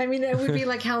be. I mean, it would be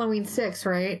like Halloween 6,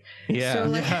 right? Yeah. So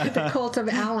like the cult of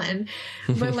Alan.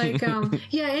 But like,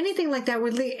 yeah, anything like that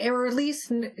would, or at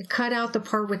least cut out the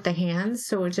part with the hands,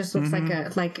 so it just looks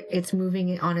like it's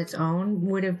moving on its own.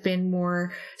 Would have been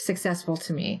more successful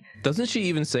to me. Doesn't she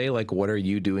even say like, "What are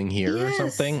you doing here?" Yes. or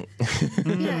something?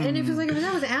 Yeah, and if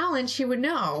that was Alan, she would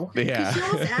know. Yeah. Because she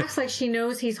almost acts like she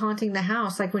knows he's haunting the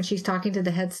house. Like when she's talking to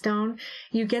the headstone,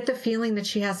 you get the feeling that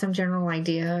she has some general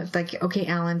idea. Like, okay,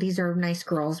 Alan, these are nice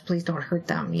girls. Please don't hurt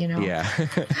them, you know? Yeah.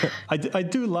 I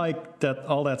do like that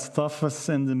all that stuff was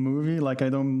in the movie. Like, I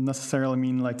don't necessarily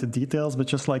mean like the details, but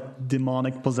just like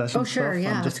demonic possession Oh, sure. stuff.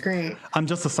 Yeah, that's great. I'm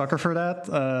just a sucker for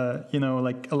that. You know,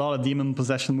 like a lot of demon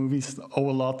possession movies owe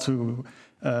a lot to,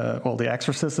 well, The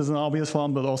Exorcist is an obvious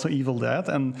one, but also Evil Dead.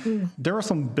 And there was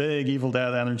some big Evil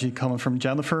Dead energy coming from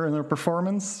Jennifer in her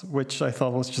performance, which I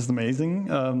thought was just amazing.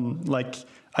 Like,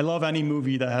 I love any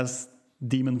movie that has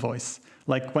demon voice.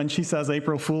 Like when she says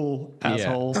April Fool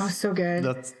assholes. Oh, so good.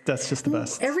 That's just the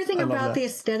best. Everything I love about that. the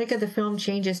aesthetic of the film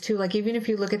changes too. Like even if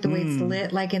you look at the way it's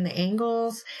lit, like in the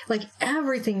angles, like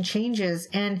everything changes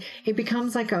and it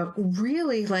becomes like a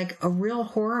real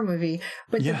horror movie.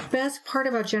 But Yeah. the best part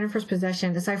about Jennifer's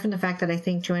Possession, aside from the fact that I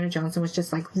think Joanna Johnson was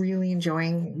just like really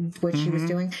enjoying what she was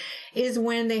doing, is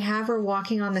when they have her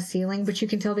walking on the ceiling, but you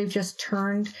can tell they've just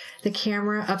turned the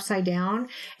camera upside down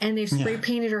and they've spray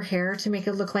painted her hair to make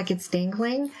it look like it's dangling.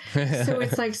 So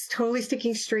it's like totally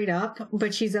sticking straight up,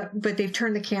 but but they've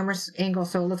turned the camera's angle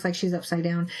so it looks like she's upside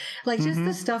down. Like just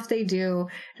the stuff they do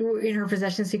in her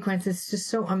possession sequence is just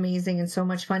so amazing and so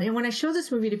much fun. And when I show this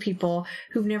movie to people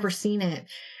who've never seen it,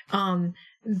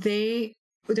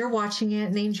 they're watching it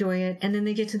and they enjoy it, and then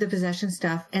they get to the possession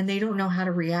stuff and they don't know how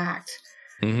to react.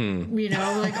 You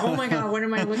know, like, oh my God, what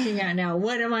am I looking at now?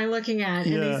 What am I looking at?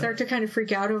 And they start to kind of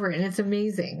freak out over it, and it's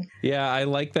amazing. Yeah, I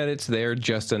like that it's there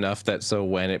just enough that so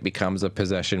when it becomes a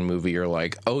possession movie, you're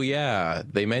like, oh yeah,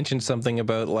 they mentioned something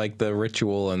about like the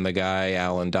ritual and the guy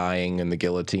Alan dying and the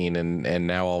guillotine, and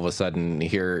now all of a sudden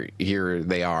here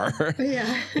they are.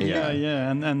 Yeah.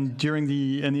 Yeah. And during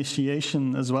the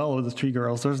initiation as well with the three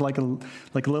girls, there's like a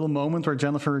little moment where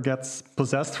Jennifer gets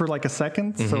possessed for like a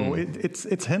second. So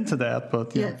it's hinted at,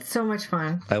 but Yeah, it's so much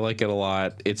fun. I like it a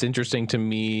lot. It's interesting to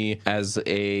me as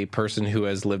a person who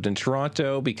has lived in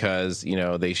Toronto because, you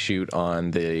know, they shoot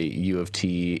on the U of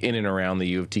T, in and around the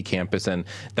U of T campus, and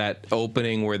that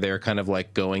opening where they're kind of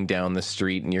like going down the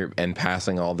street and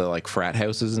passing all the like frat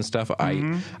houses and stuff.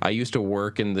 I used to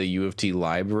work in the U of T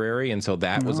library, and so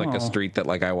that was like a street that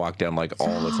like I walked down like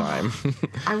all the time.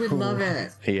 I would love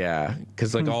it. Yeah,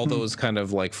 because like all those kind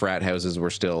of like frat houses were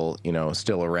still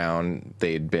around.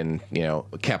 They'd been,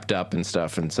 kept up and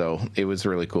stuff, and so it was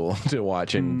really cool to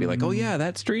watch and be like, oh yeah,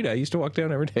 that street I used to walk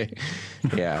down every day.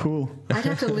 Yeah. cool. I'd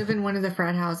have to live in one of the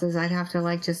frat houses. I'd have to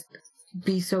like just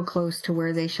be so close to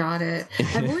where they shot it.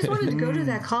 I've always wanted to go to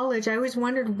that college. I always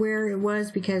wondered where it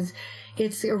was because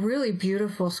it's a really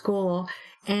beautiful school.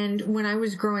 And when I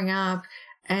was growing up,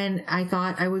 and I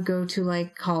thought I would go to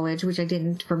like college, which I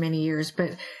didn't for many years,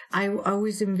 but I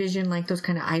always envisioned like those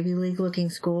kind of Ivy League looking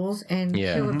schools, and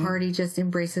Killer Party just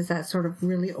embraces that sort of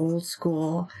really old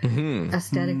school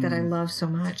aesthetic that I love so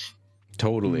much.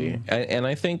 Totally. And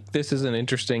I think this is an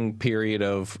interesting period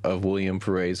of William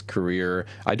Fruet's career.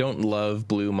 I don't love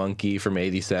Blue Monkey from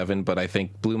 87, but I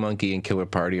think Blue Monkey and Killer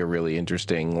Party are really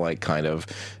interesting, like kind of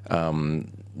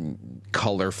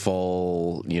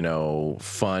colorful,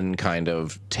 fun kind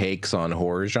of takes on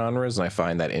horror genres, and I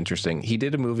find that interesting. He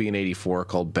did a movie in 84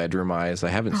 called Bedroom Eyes. I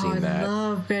haven't seen that. I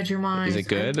love Bedroom Eyes. Is it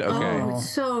good? Okay. Oh, it's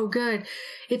so good.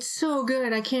 It's so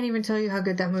good. I can't even tell you how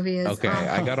good that movie is. Okay,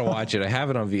 I gotta watch it. I have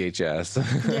it on VHS.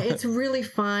 Yeah, it's really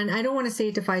fun. I don't want to say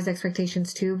it defies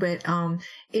expectations too, but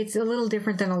it's a little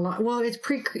different than a lot. Well, it's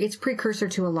precursor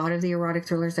to a lot of the erotic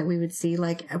thrillers that we would see,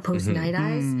 like post Night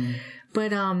Eyes.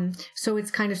 But so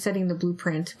it's kind of setting the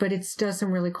blueprint, but it does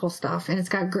some really cool stuff, and it's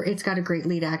got a great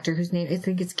lead actor whose name I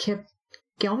think it's Kip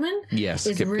Gilman. Yes,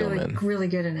 is Kip really Gilman. Really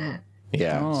good in it.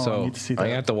 Yeah, I so need to see I that.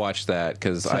 have to watch that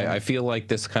because I feel like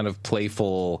this kind of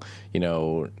playful,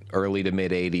 early to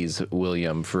mid 80s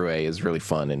William Fruet is really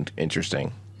fun and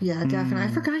interesting. Yeah, definitely. I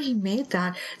forgot he made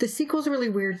that. The sequel's really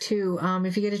weird too.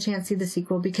 If you get a chance, see the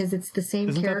sequel because it's the same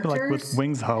Isn't characters. that like with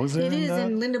Wings Hauser? It in is, that?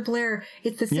 and Linda Blair.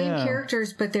 It's the same Yeah.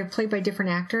 characters, but they're played by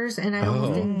different actors, and I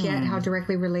almost didn't get how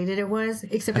directly related it was.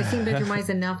 Except I've seen Bedroom Eyes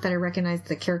enough that I recognized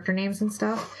the character names and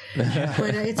stuff.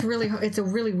 But it's a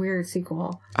really weird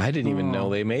sequel. I didn't even know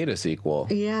they made a sequel.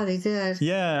 Yeah, they did.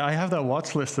 Yeah, I have that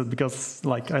watch listed because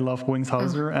like I love Wings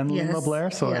Hauser and yes, Linda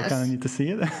Blair, so I yes. kind of need to see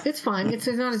it. It's fun. It's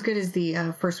not as good as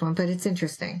the first one, but it's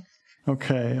interesting.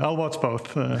 Okay, I'll watch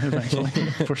both eventually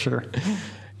for sure.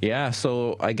 Yeah,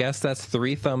 so I guess that's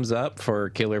 3 thumbs up for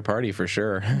Killer Party for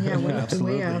sure. Yeah, way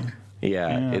absolutely. up.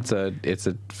 Yeah, it's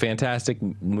a fantastic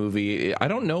movie. I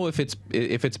don't know if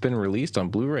it's been released on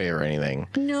Blu-ray or anything.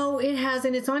 No, it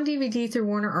hasn't. It's on DVD through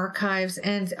Warner Archives,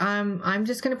 and I'm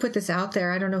just going to put this out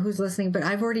there. I don't know who's listening, but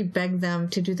I've already begged them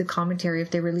to do the commentary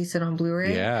if they release it on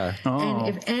Blu-ray. Yeah.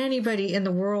 And if anybody in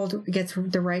the world gets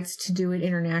the rights to do it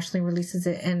internationally, releases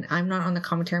it, and I'm not on the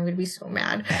commentary, I'm going to be so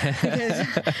mad because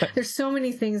there's so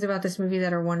many things about this movie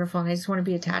that are wonderful, and I just want to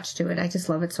be attached to it. I just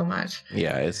love it so much.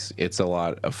 Yeah, it's a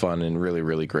lot of fun and really,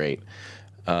 really great.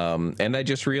 And I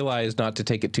just realized, not to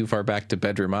take it too far back to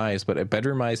Bedroom Eyes, but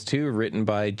Bedroom Eyes 2, written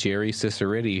by Jerry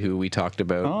Ciceriti, who we talked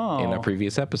about in a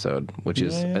previous episode, which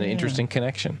is an interesting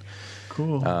connection.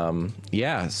 Cool.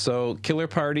 Yeah, so Killer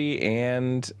Party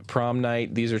and Prom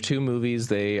Night, these are 2 movies.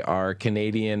 They are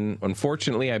Canadian.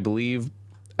 Unfortunately, I believe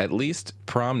at least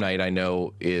Prom Night, I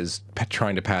know, is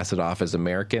trying to pass it off as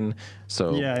American.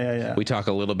 So Yeah. we talk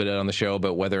a little bit on the show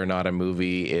about whether or not a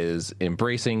movie is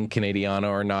embracing Canadiana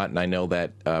or not. And I know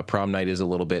that Prom Night is a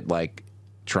little bit like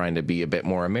trying to be a bit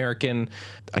more American.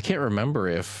 I can't remember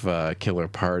if Killer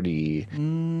Party...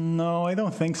 No, I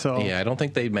don't think so. Yeah, I don't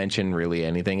think they mention really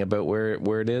anything about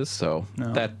where it is, so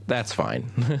that's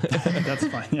fine. That's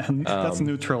fine. Yeah, that's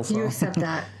neutral. So. You accept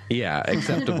that. Yeah,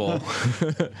 acceptable.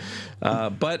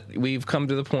 But we've come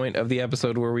to the point of the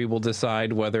episode where we will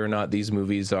decide whether or not these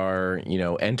movies are,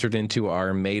 entered into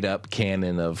our made-up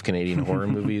canon of Canadian horror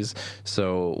movies.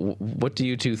 So what do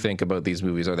you 2 think about these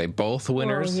movies? Are they both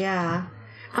winners? Oh, yeah.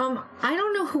 I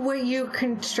don't know what you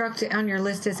construct on your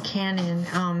list as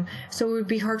canon. So it would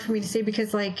be hard for me to say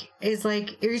because are you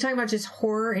talking about just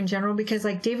horror in general? Because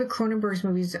like David Cronenberg's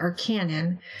movies are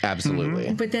canon.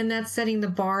 Absolutely. But then that's setting the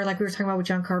bar, like we were talking about with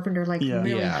John Carpenter,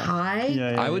 really high.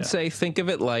 Yeah, I would say think of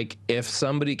it like if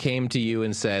somebody came to you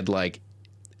and said like,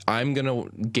 I'm going to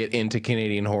get into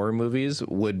Canadian horror movies,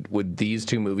 would these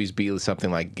 2 movies be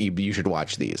something like you should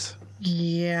watch these?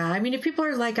 Yeah, I mean, if people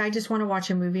are like, I just want to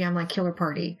watch a movie, I'm like Killer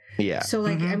Party. Yeah. So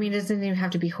I mean, it doesn't even have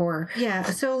to be horror. Yeah.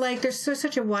 So there's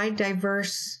such a wide,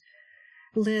 diverse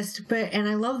list, and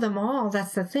I love them all.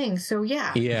 That's the thing. So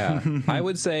yeah. Yeah. I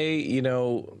would say,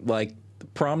 like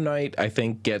Prom Night, I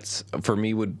think for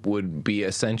me would be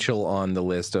essential on the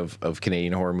list of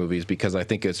Canadian horror movies because I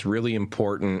think it's really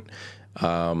important.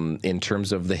 In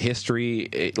terms of the history,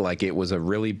 it was a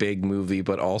really big movie,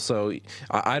 but also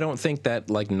I don't think that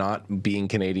not being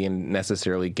Canadian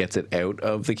necessarily gets it out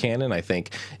of the canon. I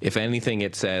think if anything,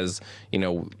 it says,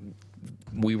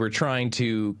 we were trying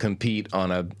to compete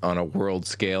on a world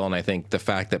scale, and I think the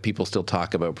fact that people still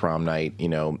talk about Prom Night,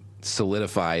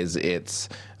 solidifies its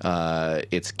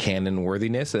canon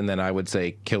worthiness. And then I would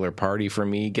say Killer Party for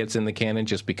me gets in the canon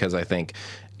just because I think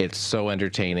it's so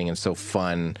entertaining and so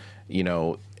fun.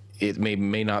 It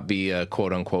may not be a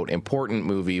quote unquote important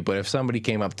movie, but if somebody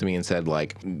came up to me and said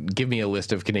give me a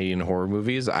list of Canadian horror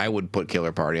movies, I would put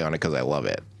Killer Party on it because I love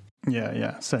it.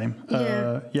 Yeah, same.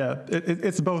 Yeah.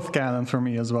 It's both canon for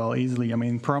me as well, easily. I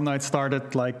mean, Prom Night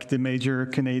started like the major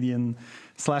Canadian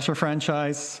slasher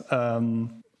franchise,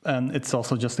 and it's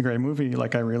also just a great movie.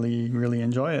 Like I really, really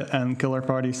enjoy it. And Killer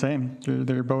Party, same.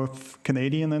 They're both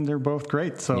Canadian and they're both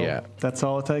great. So that's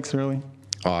all it takes, really.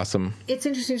 Awesome. It's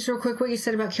interesting, just real quick, what you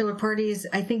said about Killer Parties.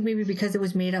 I think maybe because it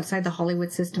was made outside the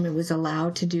Hollywood system, it was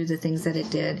allowed to do the things that it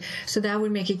did. So that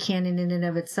would make it canon in and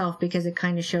of itself because it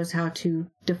kind of shows how to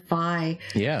defy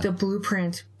the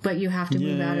blueprint, but you have to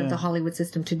move out of the Hollywood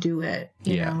system to do it.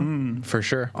 You know? For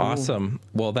sure. Cool. Awesome.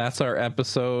 Well, that's our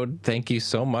episode. Thank you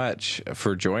so much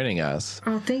for joining us.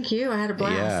 Oh, thank you. I had a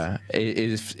blast. Yeah.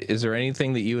 Is there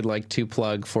anything that you would like to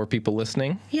plug for people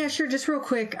listening? Yeah, sure. Just real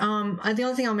quick. The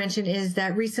only thing I'll mention is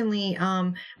that recently,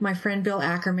 my friend Bill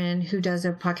Ackerman, who does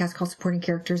a podcast called Supporting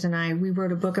Characters, and we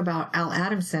wrote a book about Al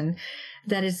Adamson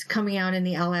that is coming out in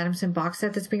the Al Adamson box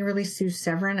set that's being released through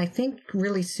Severin, I think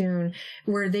really soon,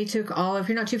 where they took if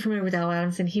you're not too familiar with Al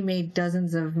Adamson, he made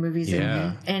dozens of movies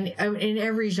and in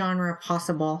every genre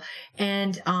possible.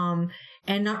 And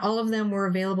And not all of them were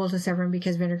available to Severin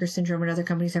because Vinegar Syndrome and other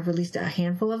companies have released a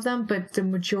handful of them, but the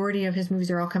majority of his movies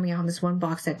are all coming out in this one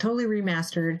box set, totally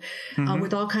remastered,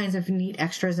 with all kinds of neat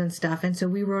extras and stuff. And so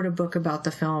we wrote a book about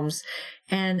the films,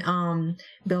 and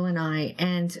Bill and I,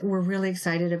 and we're really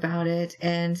excited about it.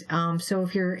 And so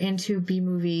if you're into B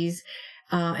movies,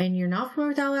 and you're not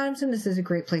familiar with Al Adamson, this is a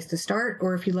great place to start.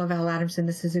 Or if you love Al Adamson,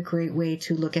 this is a great way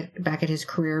to look back at his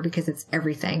career, because it's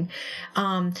everything.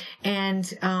 And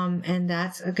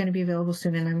that's going to be available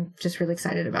soon, and I'm just really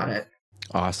excited about it.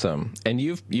 Awesome. And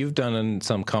you've done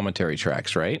some commentary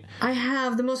tracks, right? I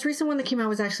have. The most recent one that came out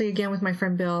was actually, again, with my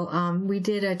friend Bill. We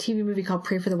did a TV movie called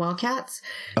Pray for the Wildcats.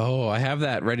 Oh, I have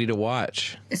that ready to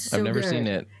watch. It's so I've never good. seen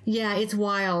it. Yeah, it's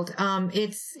wild.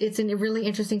 It's a really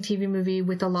interesting TV movie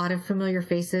with a lot of familiar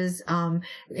faces.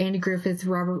 Andy Griffith,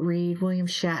 Robert Reed, William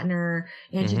Shatner,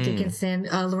 Angie Dickinson,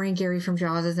 Lorraine Gary from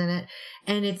Jaws is in it.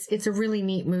 And it's a really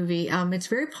neat movie. It's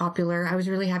very popular. I was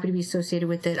really happy to be associated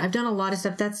with it. I've done a lot of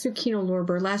stuff. That's through Kino Lorber.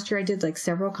 Last year I did like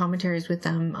several commentaries with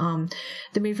them.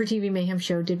 The Made for TV Mayhem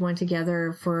show did one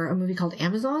together for a movie called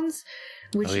Amazons,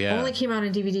 which only came out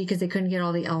on DVD because they couldn't get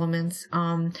all the elements.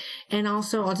 And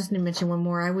also, I'll just mention one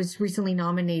more. I was recently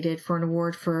nominated for an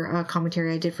award for a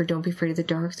commentary I did for Don't Be Afraid of the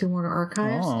Dark through Warner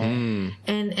Archives.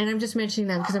 And I'm just mentioning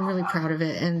that because I'm really proud of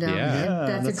it. And, and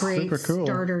that's a great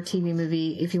starter TV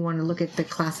movie if you want to look at the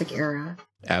classic era.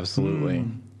 Absolutely.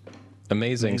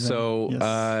 Amazing.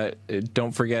 So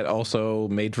don't forget also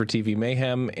Made for TV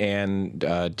Mayhem. And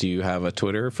do you have a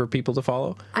Twitter for people to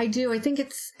follow? I do. I think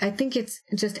it's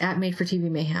just at Made for TV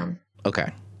Mayhem.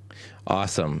 Okay.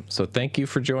 Awesome. So thank you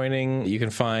for joining. You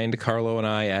can find Carlo and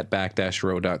I at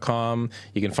back-row.com.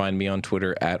 You can find me on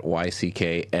Twitter at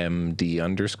YCKMD_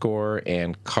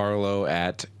 and Carlo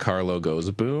at Carlo Goes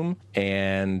Boom.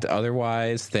 And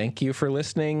otherwise, thank you for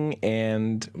listening.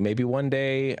 And maybe one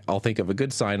day I'll think of a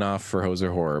good sign off for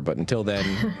Hoser Horror. But until then,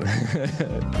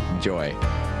 enjoy.